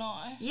walking? iPhone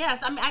on? Yes,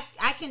 I mean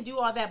I can do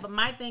all that, but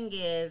my thing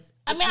is,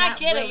 I mean, I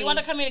get it. You want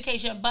the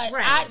communication, but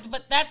Right.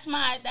 but that's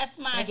my that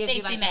gives safety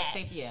you, like, net. that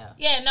safety, yeah.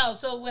 Yeah, no.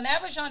 So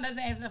whenever Sean doesn't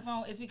answer the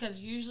phone, it's because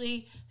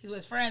usually he's with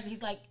his friends.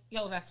 He's like,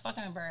 "Yo, that's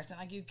fucking embarrassing."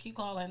 Like you keep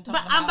calling and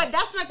talking about. But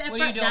that's my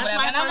what are you doing? that's Whatever.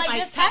 my And I'm first,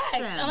 like, just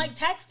text. I'm like,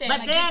 text them. But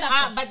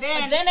like,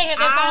 then they have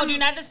their phone do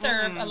not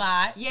disturb a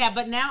lot. Yeah,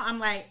 but now I'm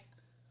like,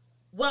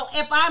 well,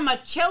 if I'm a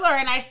killer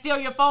and I steal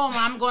your phone,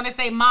 I'm going to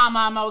say, "Mama,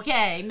 I'm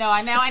okay." No,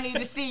 now I need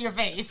to see your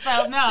face.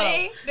 So no,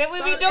 See, then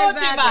we be doing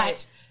too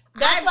much.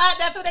 That's what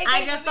they think.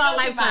 I just saw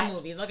Lifetime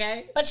movies,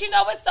 okay? But you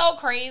know what's so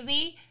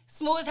crazy?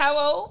 Smooth, how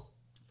old?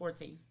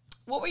 14.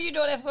 What were you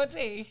doing at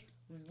 14?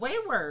 Way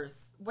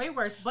worse.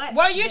 But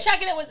were you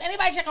checking it? Was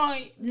anybody checking on?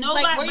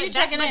 Nobody. Like, were you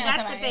checking in?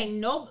 That's the thing.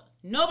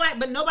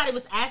 Nobody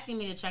was asking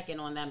me to check in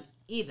on them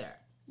either.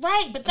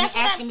 Right, but that's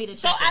what asking me to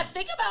check in. So I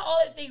think about all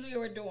the things we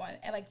were doing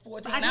at like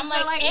 14. And I'm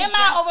like, am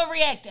I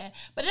overreacting?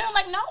 But then I'm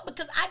like, no,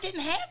 because I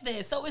didn't have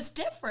this, so it's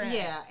different.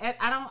 Yeah,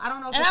 I don't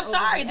know. If and it's I'm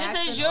sorry,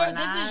 this is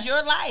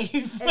your life.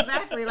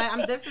 Exactly.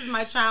 Like this is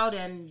my child,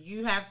 and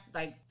you have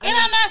like. And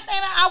I'm not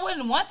saying that I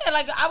wouldn't want that.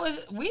 Like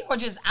we were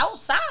just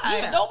outside.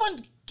 Yeah. No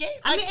one.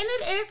 I mean, and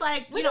it is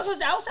like we just was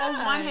outside.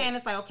 On one hand,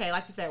 it's like, okay,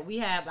 like you said,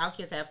 our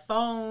kids have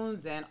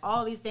phones and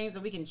all these things,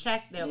 and we can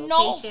check their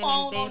location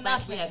and things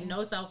like. We had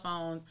no cell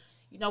phones.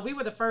 You know, we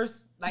were the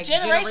first like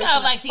generation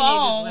of like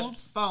teenagers with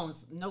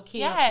phones.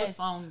 Nokia flip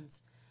phones.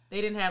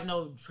 They didn't have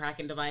no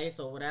tracking device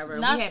or whatever.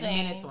 Nothing. We had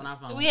minutes on our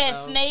phones. We had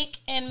Snake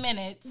and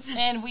minutes,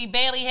 and we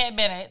barely had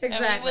minutes.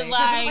 Exactly. And it was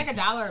like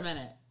 $1 a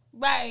minute.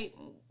 Right.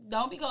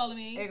 Don't be calling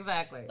me.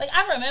 Exactly. Like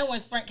I remember when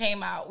Sprint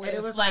came out, where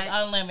it was like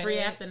unlimited, free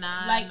after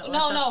 9. Like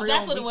no,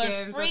 that's what it was.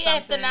 Free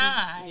after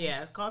 9.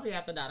 Yeah, call me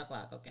after 9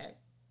 o'clock. Okay.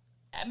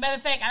 Matter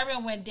of fact, I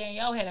remember when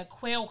Danielle had a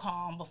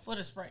Qualcomm before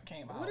the Sprint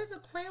came out. What is a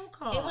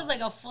Qualcomm? It was like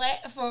a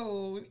flat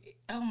phone.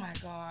 Oh my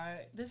God.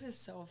 This is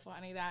so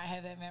funny that I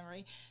have that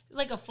memory. It was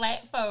like a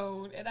flat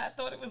phone, and I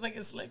thought it was like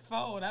a slick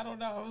phone. I don't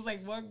know. It was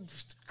like one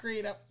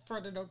screen up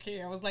front of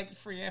Nokia. It was like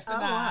free after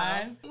 9.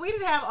 Wow. We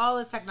didn't have all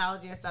this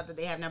technology and stuff that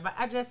they have now, but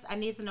I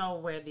need to know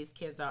where these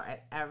kids are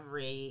at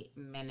every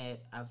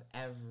minute of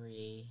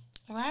every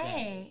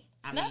day.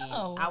 I mean,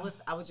 I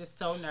was just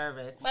so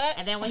nervous.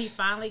 And then when he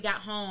finally got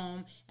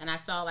home and I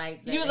saw I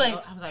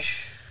was like,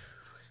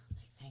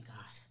 thank God,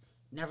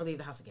 never leave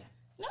the house again.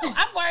 No,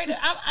 I'm worried.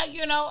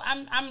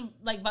 I'm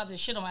like about to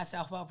shit on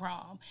myself about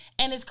prom,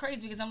 and it's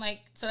crazy because I'm like,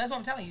 so that's what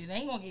I'm telling you. It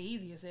ain't gonna get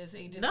easier, sis.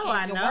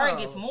 Your worry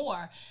gets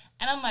more,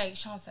 and I'm like,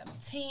 Sean's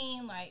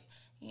 17, like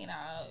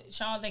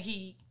Sean think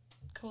he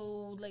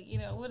cool, like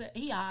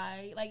he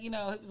high, like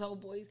his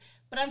old boys.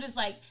 But I'm just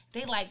like,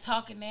 they like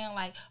talking now,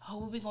 like, oh,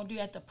 what we gonna do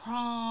at the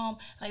prom?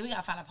 Like, we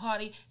gotta find a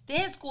party.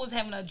 Then school's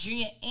having a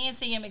junior and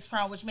senior mixed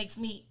prom, which makes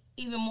me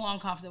even more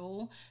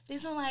uncomfortable.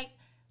 These are like,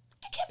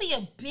 it can be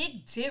a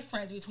big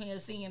difference between a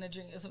senior and a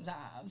junior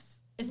sometimes.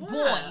 It's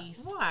boys.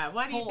 Why?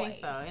 Why do you think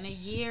so? In a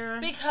year?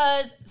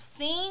 Because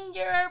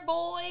senior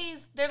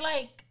boys, they're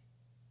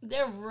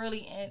really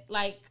in,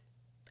 like,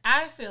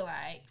 I feel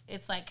like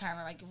it's like kind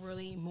of like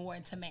really more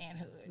into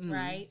manhood,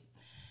 right?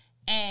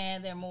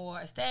 And they're more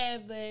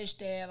established.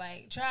 They're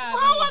like driving.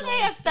 Why are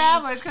they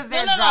established? Because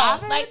they're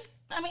driving? Like,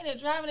 I mean, they're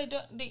driving.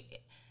 They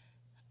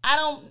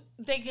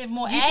give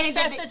more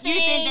access to things. You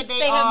think that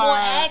they have more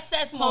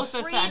access, more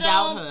freedom. Closer to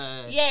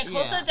adulthood. Yeah,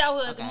 closer to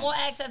adulthood. Okay. More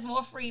access,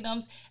 more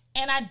freedoms.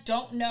 And I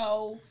don't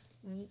know,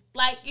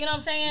 like, you know what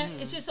I'm saying?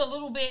 It's just a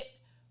little bit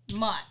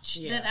much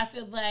that I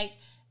feel like,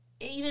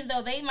 even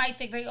though they might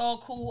think they all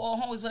cool, all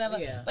homies, whatever,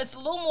 but it's a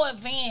little more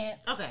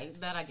advanced. Okay,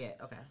 that I get.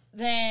 Okay.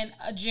 Than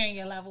a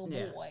junior level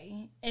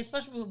boy,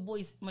 especially with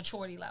boys'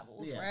 maturity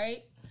levels,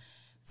 right?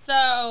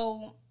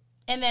 So,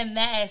 and then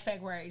that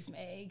aspect worries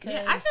me.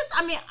 I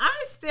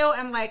still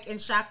am like in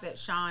shock that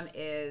Sean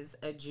is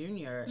a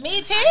junior.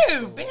 Me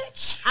too, bitch.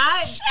 Shit.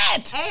 I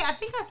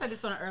think I said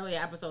this on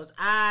earlier episodes.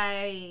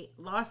 I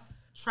lost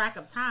track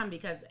of time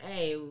because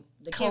the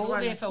kids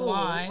weren't in school,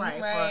 right,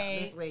 for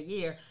basically a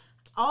year.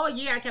 All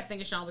year I kept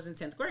thinking Sean was in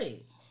 10th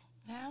grade.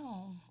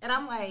 No. And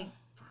I'm like,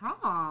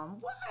 prom?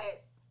 What?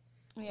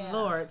 Yeah.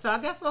 Lord. So I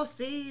guess we'll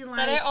see. Like,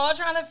 so they're all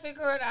trying to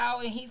figure it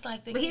out, and he's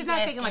like, but he's not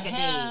taking like a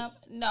date.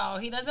 No,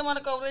 he doesn't want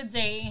to go to a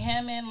date.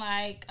 Him and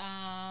like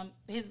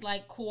his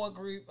like core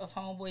group of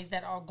homeboys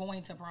that are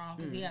going to prom,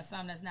 because he has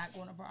some that's not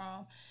going to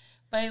prom.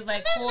 But it's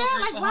like core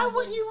group of why homeboys.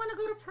 wouldn't you want to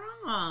go to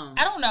prom?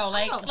 I don't know.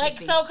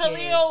 So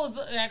Khalil,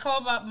 I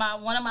called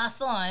about one of my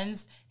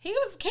sons. He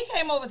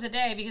came over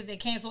today because they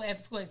canceled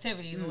after school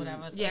activities or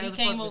whatever. So he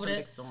came over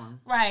to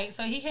storm. Right.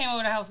 So he came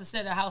over to the house to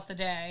sit at the house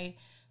today,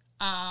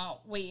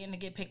 waiting to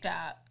get picked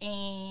up.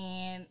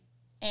 And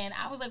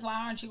I was like,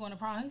 why aren't you going to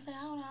prom? He said,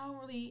 I don't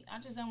know, I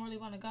just don't really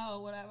want to go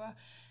or whatever.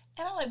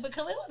 And I'm like, but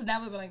Khalil was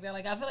never been like that.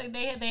 Like, I feel like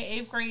they had their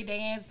 8th grade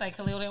dance. Like,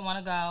 Khalil didn't want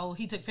to go.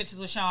 He took pictures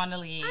with Sean to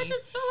leave. I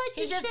just feel like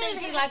he just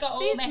thinks he's like an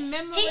old man.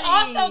 Memories. He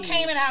also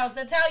came in the house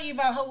to tell you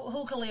about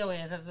who Khalil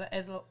is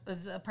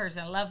as a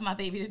person. Love my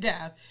baby to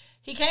death.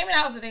 He came in the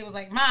house today, was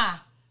like, Ma,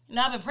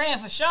 I've been praying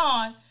for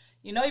Sean.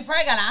 He probably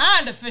got an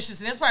iron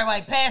deficiency. That's probably why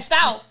he passed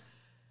out.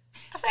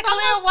 I said,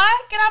 Khalil,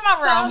 what? Get out my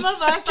room. Some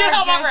of us Get are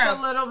out my just room.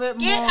 a little bit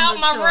Get more out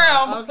my mature,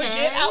 room. Okay?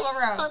 Get out my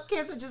room. Some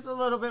kids are just a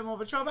little bit more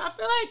mature, but I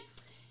feel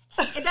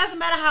like it doesn't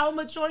matter how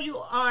mature you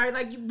are.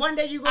 Like one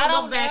day you're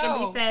gonna look back and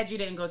be sad you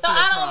didn't go to your prom.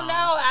 I don't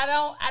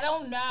know. I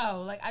don't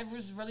know. Like I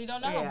just really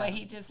don't know. Yeah. But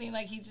he just seemed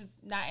like he's just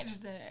not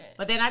interested in it.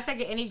 But they're not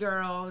taking any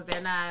girls.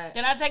 They're not.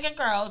 Then I take a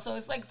girl, so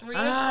it's like 3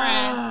 of his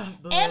friends,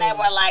 and they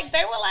were like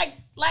him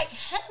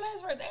and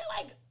his friends. They're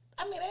like.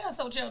 I mean, they are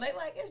so chill. They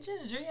like, it's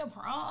just dream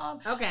prom.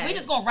 Okay. We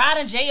just gonna ride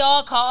in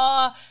JR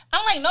car.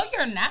 I'm like, no,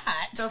 you're not.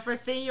 So for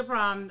senior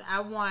prom,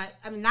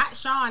 not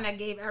Sean that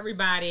gave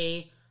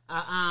everybody,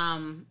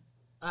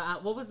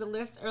 what was the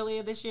list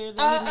earlier this year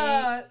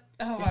that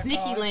he made?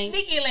 Sneaky Link.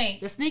 Sneaky Link.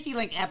 The Sneaky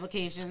Link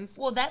applications.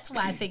 Well, that's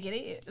why I think it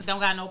is.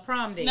 Don't got no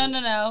prom date.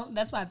 No.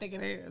 That's why I think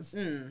it is.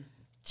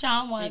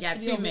 Sean wants You got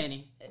to too be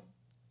many.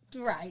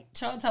 Right.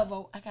 Sean told me,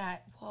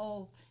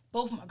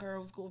 both my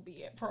girls gonna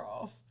be at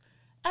prom.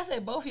 I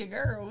said, both your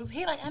girls.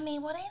 He like, I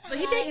mean, well, they not. So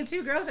he dating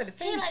 2 girls at the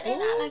same like, school? they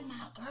not like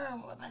my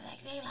girl, but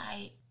like, they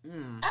like.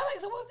 I like,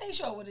 so what if they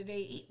show up with a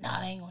date? No,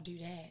 they ain't gonna do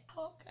that.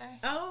 Okay.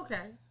 Oh,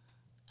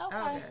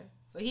 okay.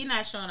 So he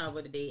not showing up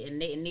with a date, and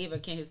neither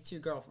can his 2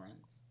 girlfriends.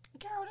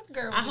 Girl, them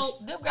girls. I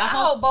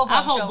hope both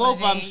of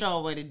them show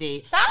up with a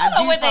date. So I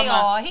don't know what they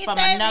are. He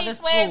says he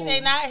swears school.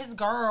 they're not his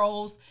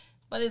girls,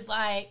 but it's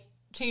like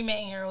 2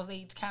 main girls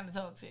they kind of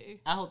talk to.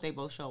 I hope they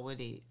both show up with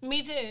it.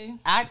 Me too.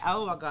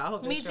 Oh my God, I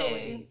hope they show with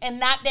it.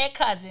 And not their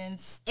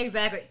cousins.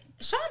 Exactly.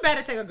 Sean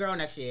better take a girl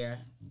next year.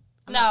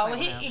 No,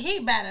 he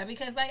better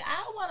because like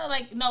I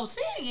want to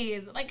seeing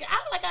is like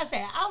I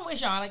said I'm with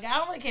Sean. Like I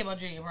don't really care about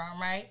Junior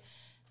prom, right?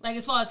 Like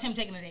as far as him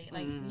taking a date,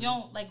 like you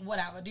don't like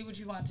whatever, do what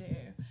you want to.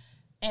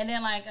 And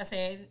then like I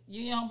said,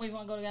 you and homeboys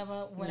want to go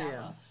together, whatever.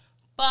 Yeah.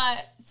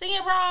 But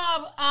senior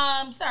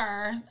prom,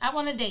 sir, I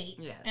want a date.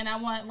 Yes. And I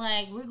want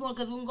we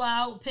can go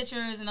out with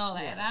pictures and all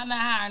that. Yes. I'm not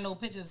hiring no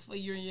pictures for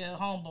you and your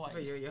homeboys. For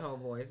you and your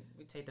homeboys,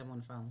 we take them on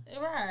the phone.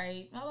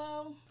 Right?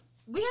 Hello.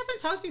 We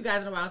haven't talked to you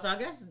guys in a while, so I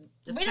guess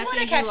we just want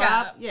to catch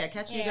up. Yeah,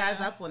 catch you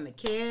guys up on the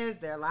kids,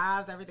 their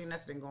lives, everything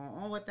that's been going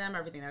on with them,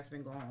 everything that's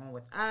been going on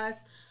with us.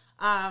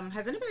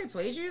 Has anybody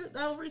played you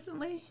though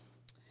recently?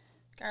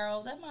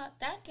 Girl,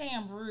 that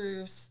damn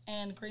Roofs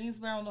and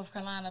Greensboro, North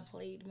Carolina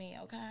played me.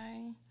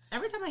 Okay.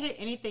 Every time I hear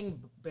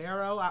anything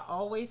Barrow, I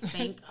always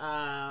think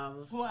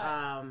of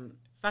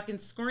fucking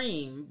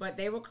Scream, but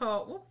they were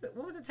called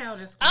what was the town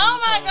in Scream?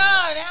 Oh my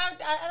God,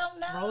 I don't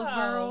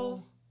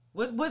know.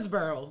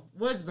 Roseboro.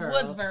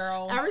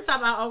 Woodsboro. Every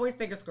time I always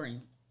think of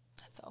Scream.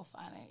 That's so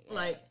funny.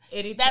 Like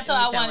that's what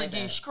I want to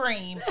do.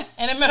 Scream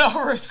in the middle of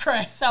Roost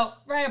Crest. So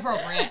very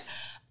appropriate.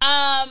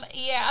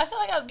 Yeah, I feel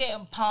like I was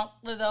getting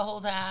punked the whole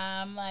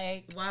time.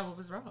 Like, why? What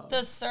was wrong?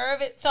 The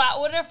service. So I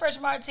ordered a fresh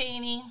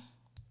martini.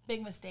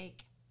 Big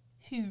mistake.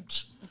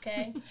 Huge.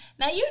 Okay.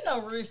 Now you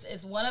know Roofs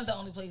is one of the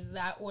only places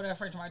I order a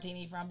French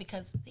martini from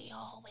because they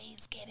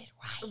always get it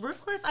right.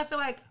 Roofs Chris, I feel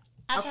like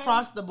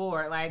across the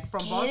board, like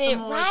from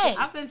Baltimore. Right.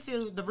 I've been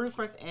to the Roofs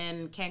Chris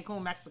in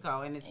Cancun,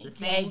 Mexico, and it's the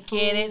same. They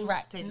get it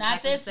right.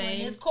 Not this one.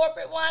 This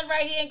corporate one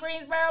right here in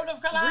Greensboro,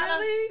 North Carolina.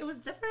 Really? It was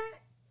different.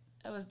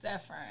 It was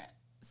different.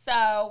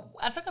 So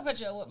I took a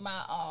picture of what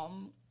my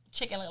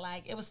chicken looked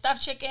like. It was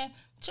stuffed chicken.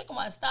 Chicken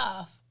wasn't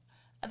stuffed.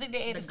 I think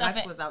they ate the stuff.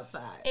 The guts was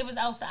outside. It was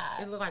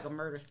outside. It looked like a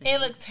murder scene. It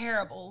looked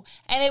terrible.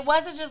 And it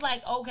wasn't just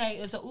like, okay,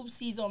 it's a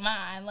oopsies on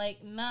mine.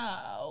 Like,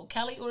 no.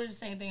 Kelly ordered the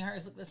same thing.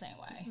 Hers looked the same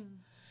way. Mm-hmm.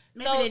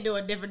 Maybe they do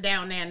it different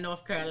down there in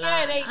North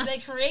Carolina. Yeah, they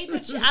create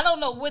the I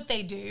don't know what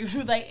they do.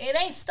 Like, it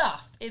ain't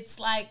stuffed. It's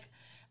like,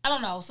 I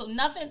don't know. So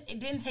nothing, it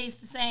didn't taste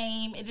the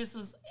same. It just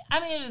was,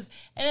 and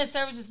the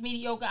service was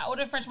mediocre. I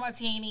ordered a French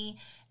martini.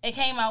 It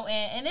came out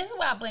and this is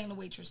why I blame the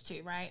waitress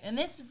too, right? And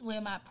this is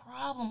where my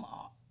problem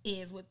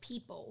is with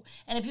people.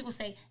 And then people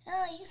say,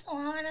 oh, you so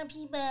hard on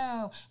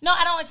people. No,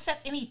 I don't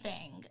accept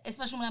anything,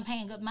 especially when I'm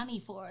paying good money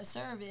for a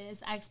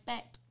service. I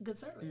expect good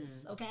service,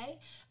 okay?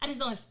 I just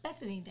don't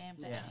expect any damn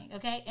thing,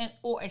 okay?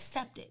 Or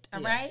accept it,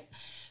 all right?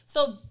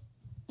 So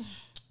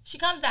she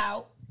comes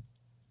out,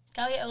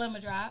 Kelly had a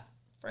lemon drop,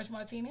 fresh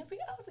martini. I was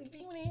like,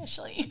 you and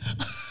Ashley.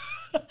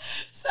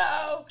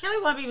 So Kelly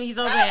won't be he's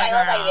over there.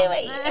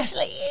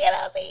 Ashley, you know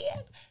what I'm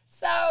saying?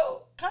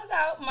 So comes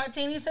out,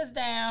 martini sits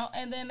down,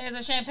 and then there's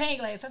a champagne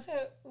glass. I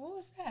said, "What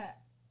was that?"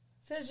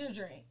 Says your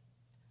drink,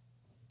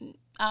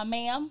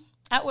 ma'am.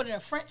 I ordered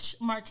a French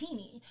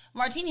martini.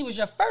 Martini was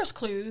your first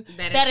clue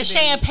that a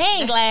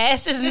champagne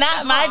glass is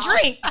not my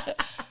drink.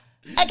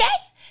 Okay,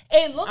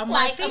 it looked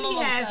like a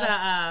martini has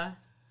a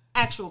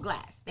actual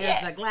glass.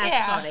 There's a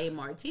glass called a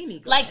martini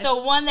glass, like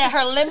the one that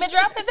her lemon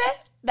drop is in.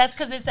 That's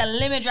because it's a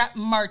lemon drop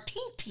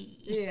martini.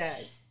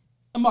 Yes.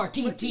 A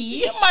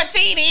martini.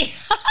 Martini.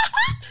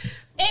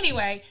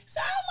 Anyway, so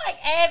I'm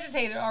like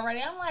agitated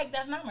already. I'm like,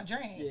 that's not my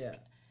drink. Yeah.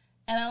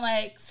 And I'm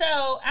like,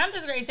 so I'm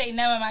just going to say,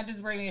 never mind,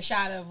 just bring me a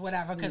shot of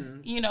whatever. Because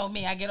you know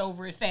me, I get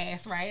over it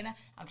fast, right? And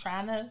I'm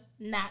trying to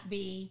not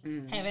be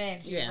have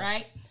attitude,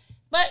 right?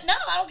 But no,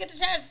 I don't get the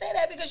chance to say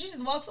that because she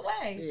just walks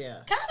away.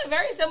 Yeah. Kind of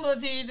very similar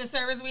to the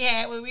service we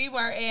had when we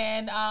were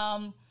in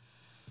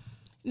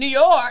New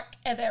York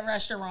at that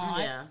restaurant.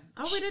 Yeah.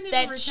 Oh, we didn't even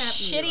that recap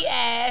New shitty York.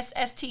 ass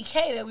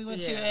STK that we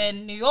went to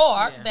in New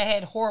York that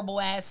had horrible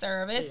ass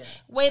service. Yeah.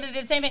 Waited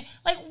the same thing.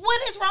 Like,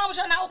 what is wrong with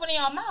y'all not opening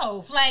your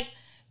mouth? Like,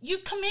 you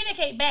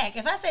communicate back.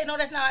 If I say no,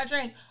 that's not what I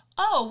drink.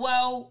 Oh,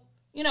 well,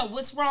 you know,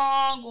 what's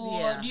wrong?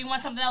 Or do you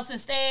want something else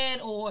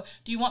instead? Or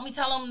do you want me to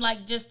tell them,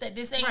 like, just that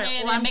this ain't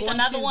it and make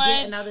another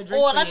one?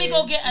 Or let me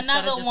go get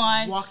another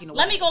one.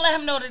 Let me go let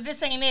him know that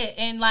this ain't it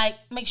and, like,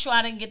 make sure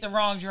I didn't get the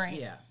wrong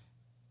drink. Yeah.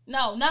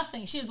 No,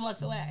 nothing. She just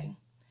walks away.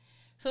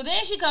 So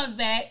then she comes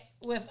back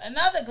with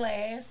another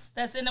glass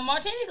that's in a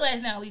martini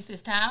glass now, at least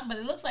this time, but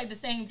it looks like the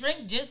same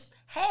drink, just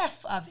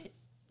half of it.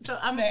 So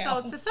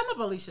so to sum up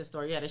Alicia's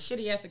story, you had a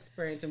shitty ass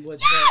experience in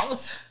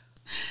Woodsboro.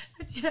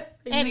 Yes!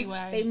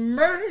 Anyway. They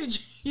murdered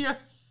you.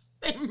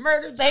 They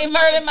murdered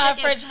my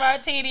French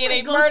martini and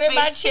they murdered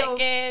my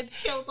chicken.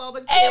 Kills all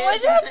the kids. It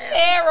was just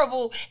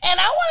terrible. And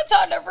I want to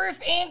talk to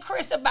Ruth and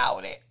Chris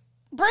about it.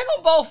 Bring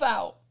them both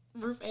out.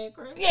 Ruth and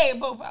Chris? Yeah,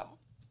 both of them.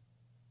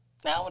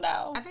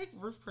 No. I think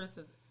Ruth Chris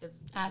is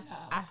I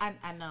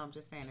know, I'm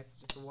just saying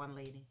it's just one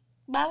lady.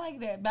 But I like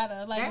that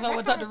better. Like if I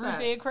would talk to Ruth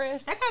and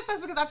Chris. That kind of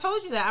sucks because I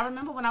told you that. I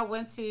remember when I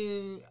went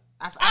to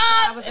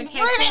I was in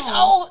Cancun.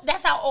 Old.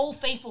 That's how old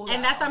faithful.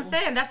 And that's what I'm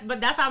saying.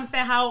 That's how I'm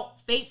saying how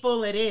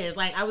faithful it is.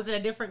 Like I was in a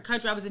different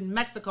country. I was in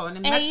Mexico,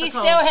 and Mexico, you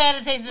still had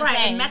to taste the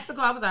same. In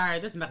Mexico, I was all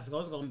right. This Mexico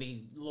is going to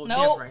be a little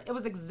different. It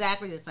was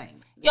exactly the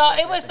same. Y'all,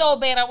 it was so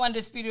bad. I wanted to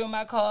dispute it on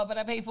my card, but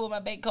I paid for my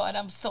bank card.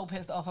 I'm so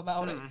pissed off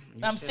about it.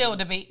 I'm still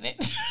debating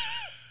it.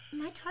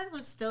 My card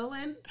was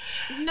stolen.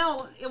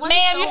 No, it wasn't.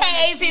 Man, you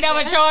had 18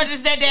 over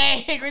charges that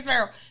day.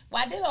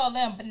 Well, I did all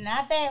them, but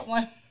not that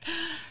one.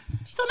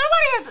 So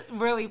nobody has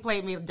really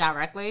played me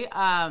directly.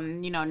 Now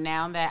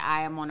that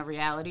I am on a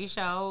reality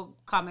show,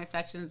 comment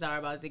sections are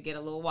about to get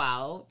a little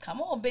wild.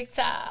 Come on, big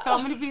time. So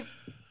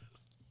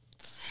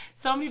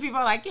many people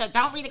are like,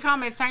 don't read the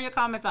comments, turn your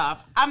comments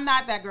off. I'm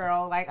not that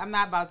girl. Like, I'm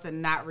not about to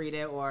not read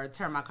it or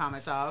turn my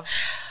comments off.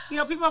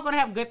 People are going to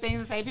have good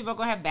things to say. People are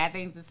going to have bad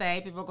things to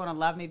say. People are going to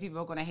love me. People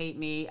are going to hate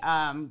me.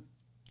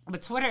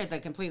 But Twitter is a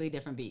completely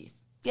different beast.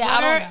 Yeah,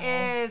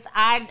 Twitter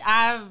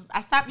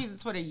I stopped using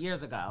Twitter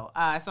years ago.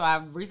 So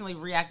I've recently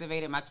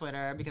reactivated my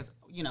Twitter because,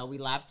 we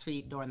live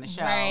tweet during the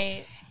show.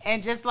 Right.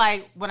 And just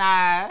like when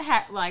I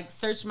had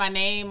search my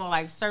name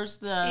or search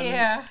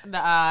the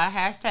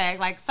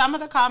hashtag, some of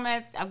the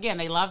comments, again,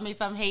 they love me,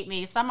 some hate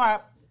me, some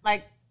are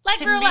like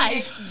real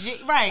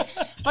life. Right.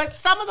 But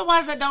some of the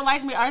ones that don't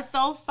like me are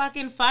so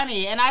fucking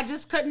funny. And I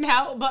just couldn't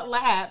help but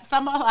laugh.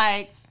 Some are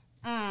like,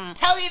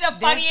 tell me the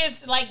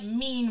funniest,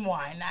 mean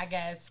one, I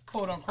guess,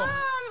 quote unquote.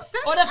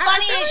 Or the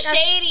funniest,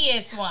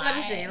 shadiest one.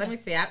 Let me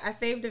see. I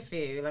saved a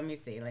few. Let me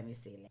see.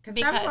 Because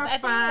some were I fun.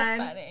 think that's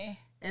funny.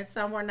 And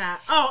some were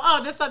not. So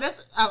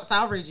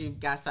I'll read you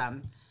guys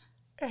some.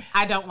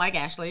 I don't like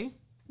Ashley.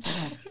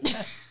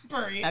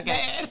 Pretty okay.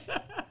 bad.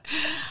 Okay.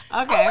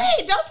 Oh,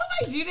 wait, don't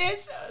somebody do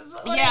this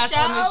on the show?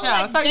 On the show.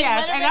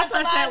 And that's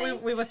what I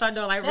said we would start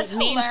doing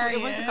mean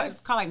tweets. It's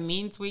called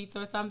mean tweets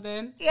or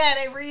something. Yeah,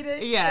 they read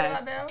it.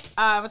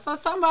 Yeah. So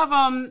some of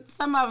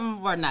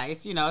them were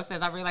nice. It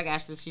says I really like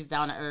Ashley. She's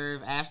down to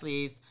earth.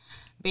 Ashley's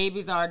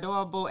babies are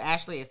adorable.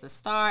 Ashley is the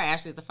star.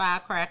 Ashley is the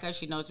firecracker.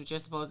 She knows what you're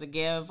supposed to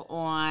give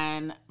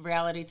on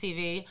reality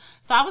TV.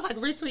 So I was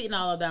retweeting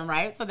all of them,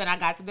 right? So then I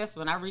got to this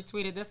one. I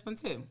retweeted this one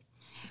too.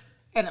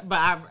 Wait,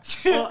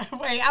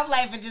 I'm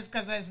laughing just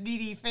because it's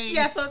Nene face.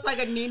 Yeah, so it's like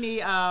a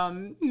Nene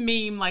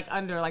meme,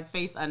 under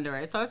face under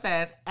it. So it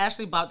says,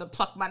 Ashley about to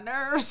pluck my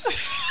nerves.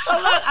 So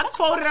look, I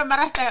quoted him, but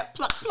I said,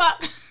 pluck.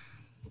 Fuck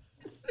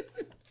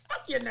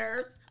your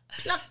nerves.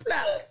 Pluck.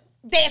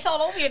 Dance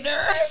all over your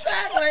nerves.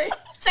 Exactly.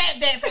 Tap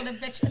dance on the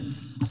bitches.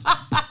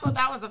 So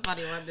that was a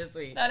funny one this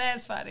week. No,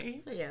 that's funny.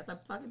 So yes, I'm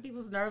plucking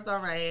people's nerves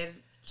already. And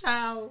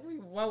child,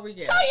 what we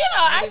get? So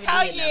I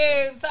tell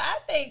you. So I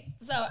think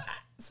so.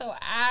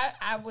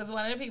 I was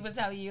one of the people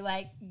telling you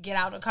get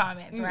out of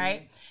comments,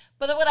 right?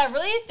 But what I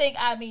really think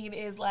I mean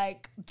is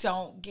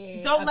don't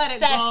let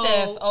it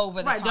go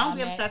over the right. Comment. Don't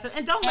be obsessive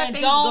and don't let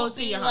things go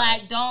to your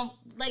heart. Don't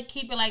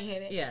keep it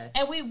hit it. Yes,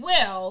 and we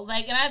will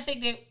and I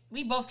think that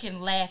we both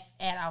can laugh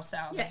at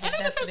ourselves. Yeah, and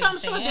at the same time, I'm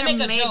sure there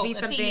may be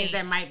some things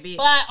that might be.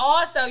 But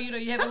also,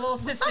 you have a little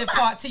sensitive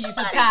part to you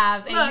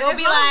sometimes, and you'll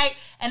be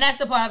and that's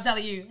the part I'm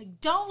telling you.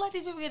 Don't let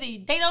these people get to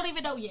you. They don't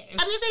even know yet.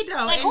 I mean, they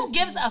don't. Who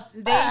gives a fuck?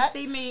 They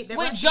see me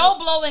with Joe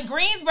Blow in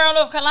Greensboro,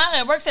 North Carolina,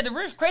 that works at the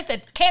Ruth Chris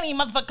that can't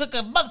even cook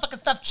a motherfucking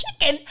stuffed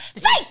chicken.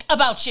 Think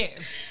about you.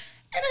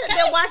 And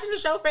they're watching the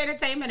show for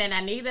entertainment, and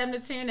I need them to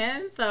tune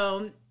in.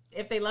 So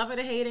if they love it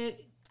or hate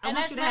it, I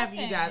want you to have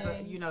you guys,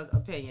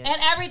 opinion. And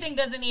everything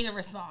doesn't need a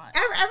response.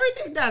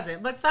 Everything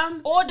doesn't, but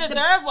some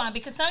deserve one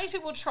because some of these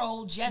people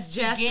troll just to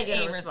get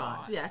a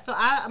response. Yeah. So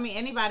I mean,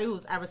 anybody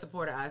who's ever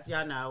supported us,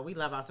 y'all know we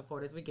love our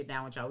supporters. We get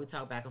down with y'all. We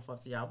talk back and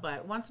forth to y'all.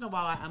 But once in a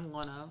while, I'm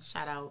gonna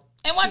shout out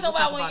And once in a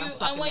while, and that's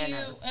a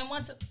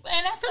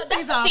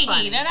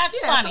tea, and that's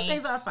funny. Some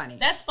things are funny.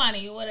 That's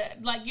funny.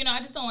 Like, I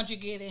just don't want you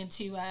to get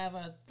into I have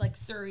a like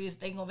serious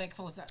thing going back and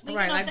forth. You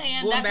right, know what I'm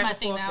saying? That's my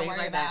thing that I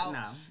worry about. No.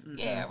 Mm-hmm.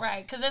 Yeah,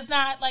 right. Because it's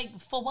not like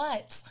for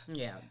what.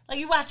 Yeah. Like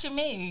you watching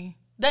me.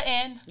 The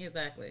end.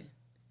 Exactly.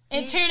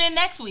 And tune in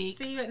next week.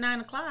 See you at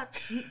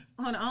 9:00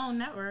 on the OWN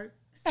network.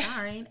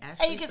 Starring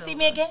Ashley And you can see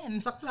me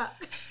again. Pluck,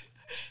 pluck.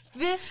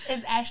 This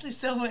is Ashley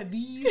Silver.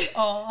 These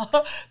are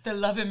the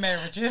loving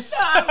marriages.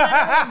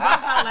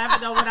 I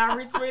laughed though when I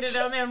retweeted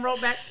them and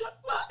wrote back,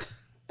 pluck, pluck.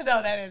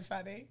 No, that is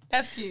funny.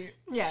 That's cute.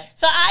 Yes.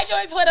 So I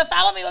joined Twitter.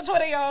 Follow me on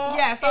Twitter, y'all.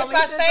 Yes. It's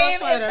my same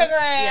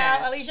Instagram,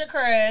 yes. Alicia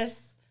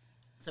Chris.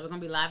 So we're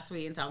gonna be live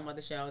tweeting, talking about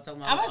the show,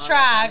 talking about. I'm gonna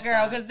try,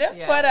 girl, because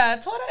Twitter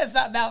is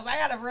something else. I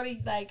gotta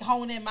really like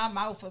hone in my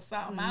mouth or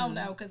something. I don't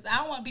know, because I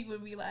don't want people to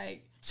be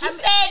like, she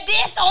said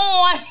this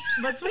on.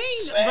 But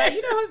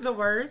you know who's the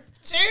worst?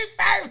 June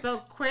 1st. So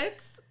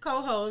Quick's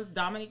co-host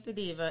Dominique the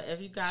Diva.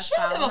 If you guys She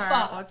don't follow give a her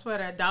fuck. on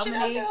Twitter, She Dominique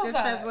don't give a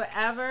just says fuck.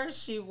 whatever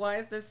she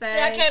wants to say.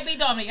 See, I can't be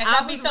Dominique. I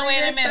gotta be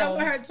somewhere in the middle.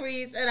 Some of her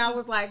tweets, and I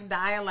was like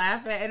dying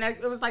laughing, and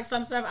it was like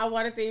some stuff I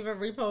wanted to even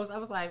repost. I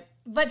was like,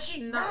 But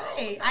she, no,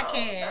 I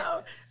can't.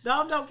 No.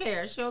 Dom don't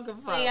care. She'll give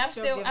a fuck. See, I'm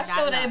still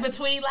in the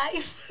in-between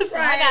life. So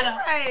right, I gotta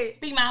right.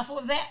 be mindful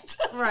of that.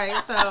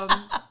 Right. So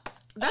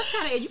that's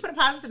kind of it. You put a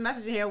positive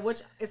message in here,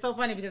 which is so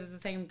funny because it's the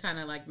same kind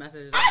of like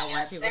message that I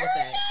want people to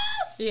say.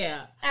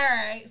 Yeah. All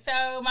right.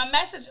 So my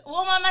message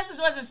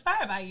was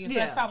inspired by you. So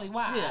that's probably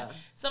why. Yeah.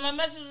 So my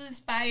message was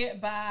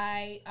inspired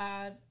by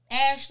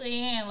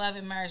Ashley and Love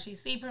and Mercy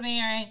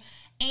premiering.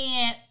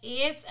 And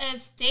it's a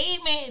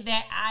statement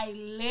that I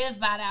live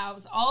by that I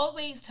was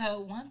always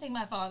told. One thing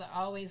my father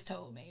always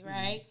told me,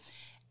 right?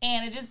 Mm-hmm.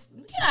 And it just,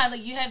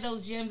 like you have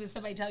those gems that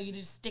somebody tell you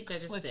to stick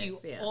with you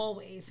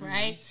always,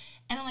 right?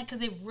 Mm-hmm. And I'm like,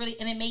 because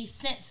it made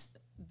sense.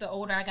 The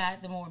older I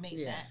got, the more it made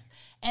sense.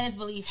 And it's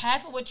believe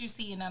half of what you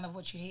see and none of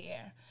what you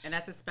hear. And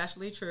that's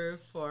especially true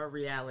for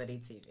reality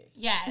TV.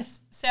 Yes.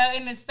 So,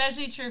 and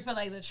especially true for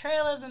like the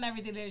trailers and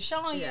everything they're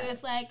showing you.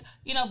 It's like,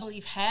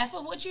 believe half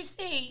of what you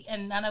see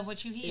and none of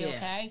what you hear,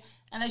 okay?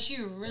 Unless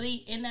you're really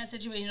in that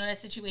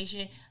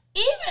situation,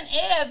 even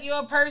if you're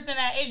a person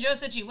that is your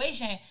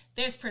situation,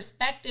 there's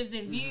perspectives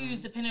and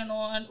views depending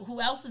on who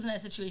else is in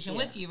that situation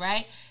with you,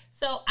 right?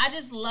 So I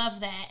just love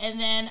that. And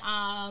then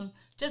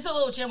just a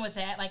little gem with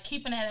that, like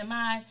keeping that in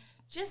mind,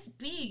 just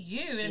be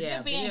you. And if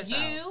you're being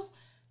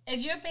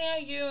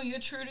you and you're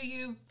true to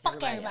you,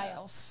 fuck everybody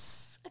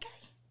else. Okay?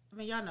 I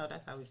mean, y'all know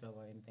that's how we feel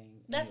about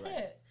anything. That's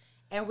it.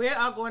 And we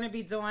are going to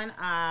be doing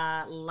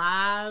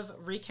live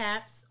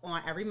recaps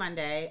on every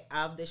Monday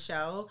of the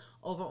show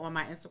over on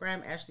my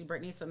Instagram, Ashley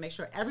Brittany. So make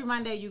sure every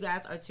Monday you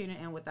guys are tuning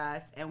in with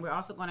us. And we're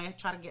also going to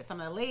try to get some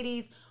of the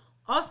ladies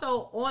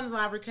also on the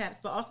live recaps,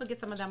 but also get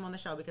some of them on the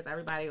show because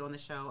everybody on the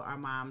show are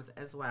moms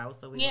as well.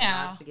 So we would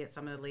love to get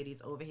some of the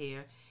ladies over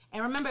here.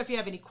 And remember, if you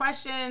have any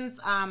questions,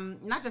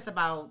 not just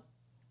about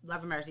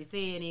Love and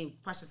Mercy, any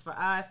questions for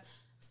us,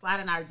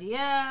 slide in our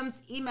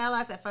DMs, email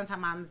us at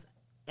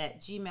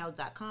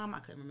funtimemoms@gmail.com. I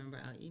couldn't remember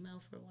our email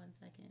for 1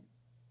 second.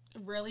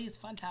 Really? It's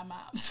Funtime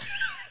Moms.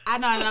 I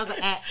know, and I was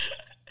like, at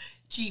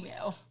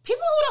Gmail.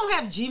 People who don't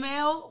have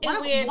Gmail,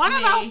 one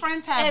of our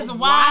friends has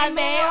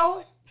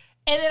Ymail.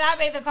 And then I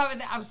made the comment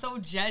that I'm so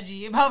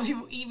judgy about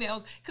people's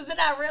emails because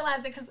then I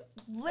realized it because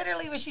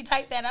literally when she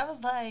typed that, I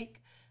was like,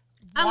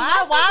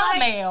 why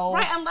mail?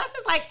 Right, unless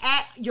it's like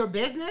at your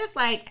business,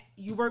 like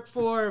you work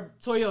for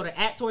Toyota,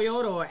 at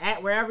Toyota or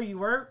at wherever you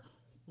work,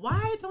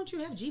 why don't you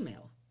have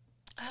Gmail?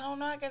 I don't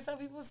know. I guess some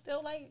people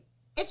still like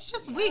it's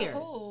just weird.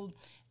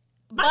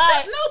 But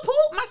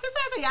my sister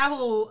has a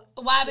Yahoo.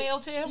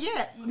 Ymail too?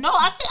 Yeah. No,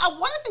 I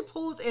want to say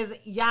Pools is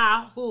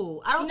Yahoo.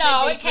 I don't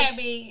know. think it can't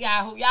be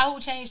Yahoo. Yahoo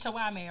changed to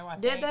Ymail, I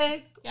think. Did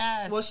they?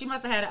 Yes. Well, she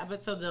must have had it up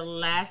until the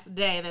last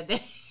day that they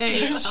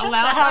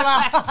allowed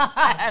her to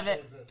have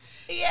it.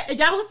 Yeah.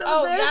 Yahoo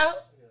still exists? Yahoo?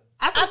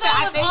 I thought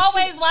it was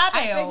always Ymail.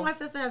 I think my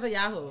sister has a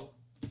Yahoo.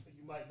 You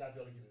might not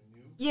be able to get a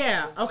new.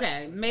 Yeah,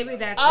 okay. Maybe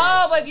that's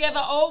but if you have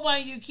an old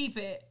one, you keep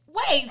it.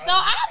 Wait, so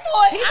I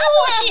thought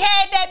she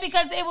had that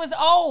because it was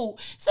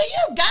old. So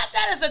you got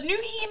that as a new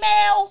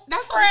email?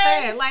 That's what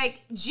I'm saying.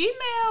 Like,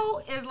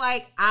 Gmail is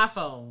like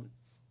iPhone.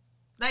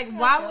 Like,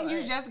 why wouldn't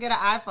you just get an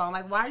iPhone?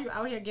 Like, why are you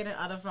out here getting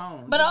other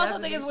phones? But I also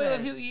think it's weird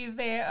when people use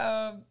their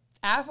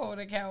iPhone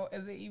account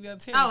as an email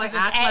too. Oh, like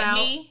iCloud? At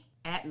me?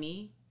 At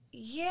me?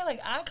 Yeah,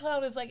 like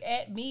iCloud is like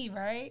at me,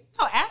 right?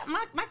 No,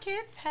 my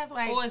kids have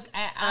like... Or it's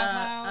at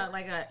iCloud?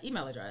 Like an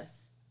email address.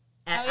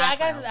 I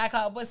guess it's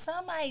iCloud, but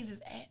somebody's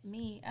is at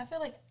me. I feel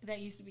like that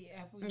used to be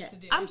Apple used to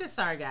do. I'm just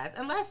sorry, guys.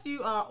 Unless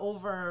you are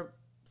over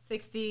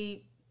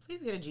 60,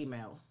 please get a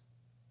Gmail.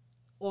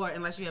 Or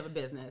unless you have a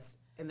business,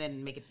 and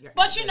then make it your...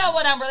 But you know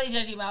what I'm really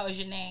judging about is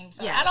your name.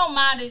 So I don't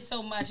mind it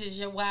so much as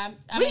your why.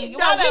 It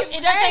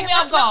doesn't take me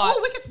off guard.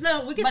 We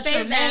can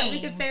say that.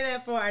 We can say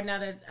that for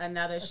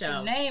another show.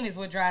 Your name is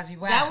what drives me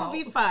wild. That would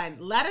be fun.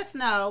 Let us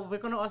know. We're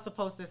going to also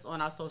post this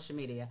on our social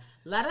media.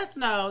 Let us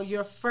know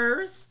your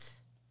first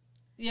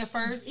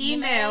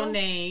email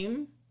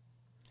name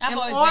I've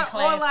always been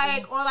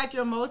classy. or like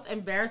your most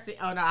embarrassing.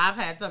 Oh no, I've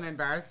had some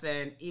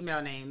embarrassing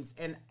email names,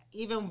 and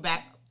even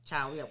back,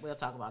 child, we'll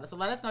talk about it. So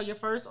let us know your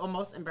first or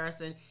most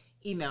embarrassing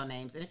email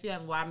names, and if you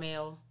have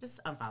Y-mail,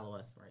 just unfollow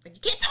us. Right, like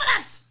you can't tell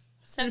us.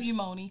 Send you,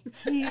 Moni.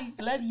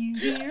 Love you.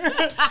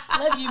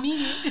 Love you,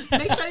 me.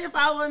 Make sure you're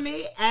following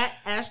me at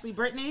Ashley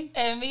Brittany.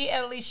 And me,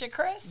 Alicia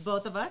Chris.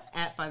 Both of us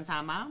at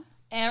Funtime Moms.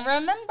 And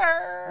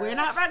remember, we're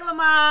not regular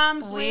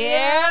moms.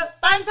 We're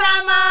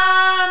Funtime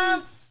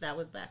Moms. That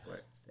was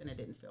backwards, and it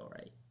didn't feel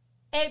right.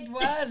 It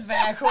was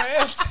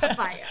backwards.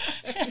 Fire.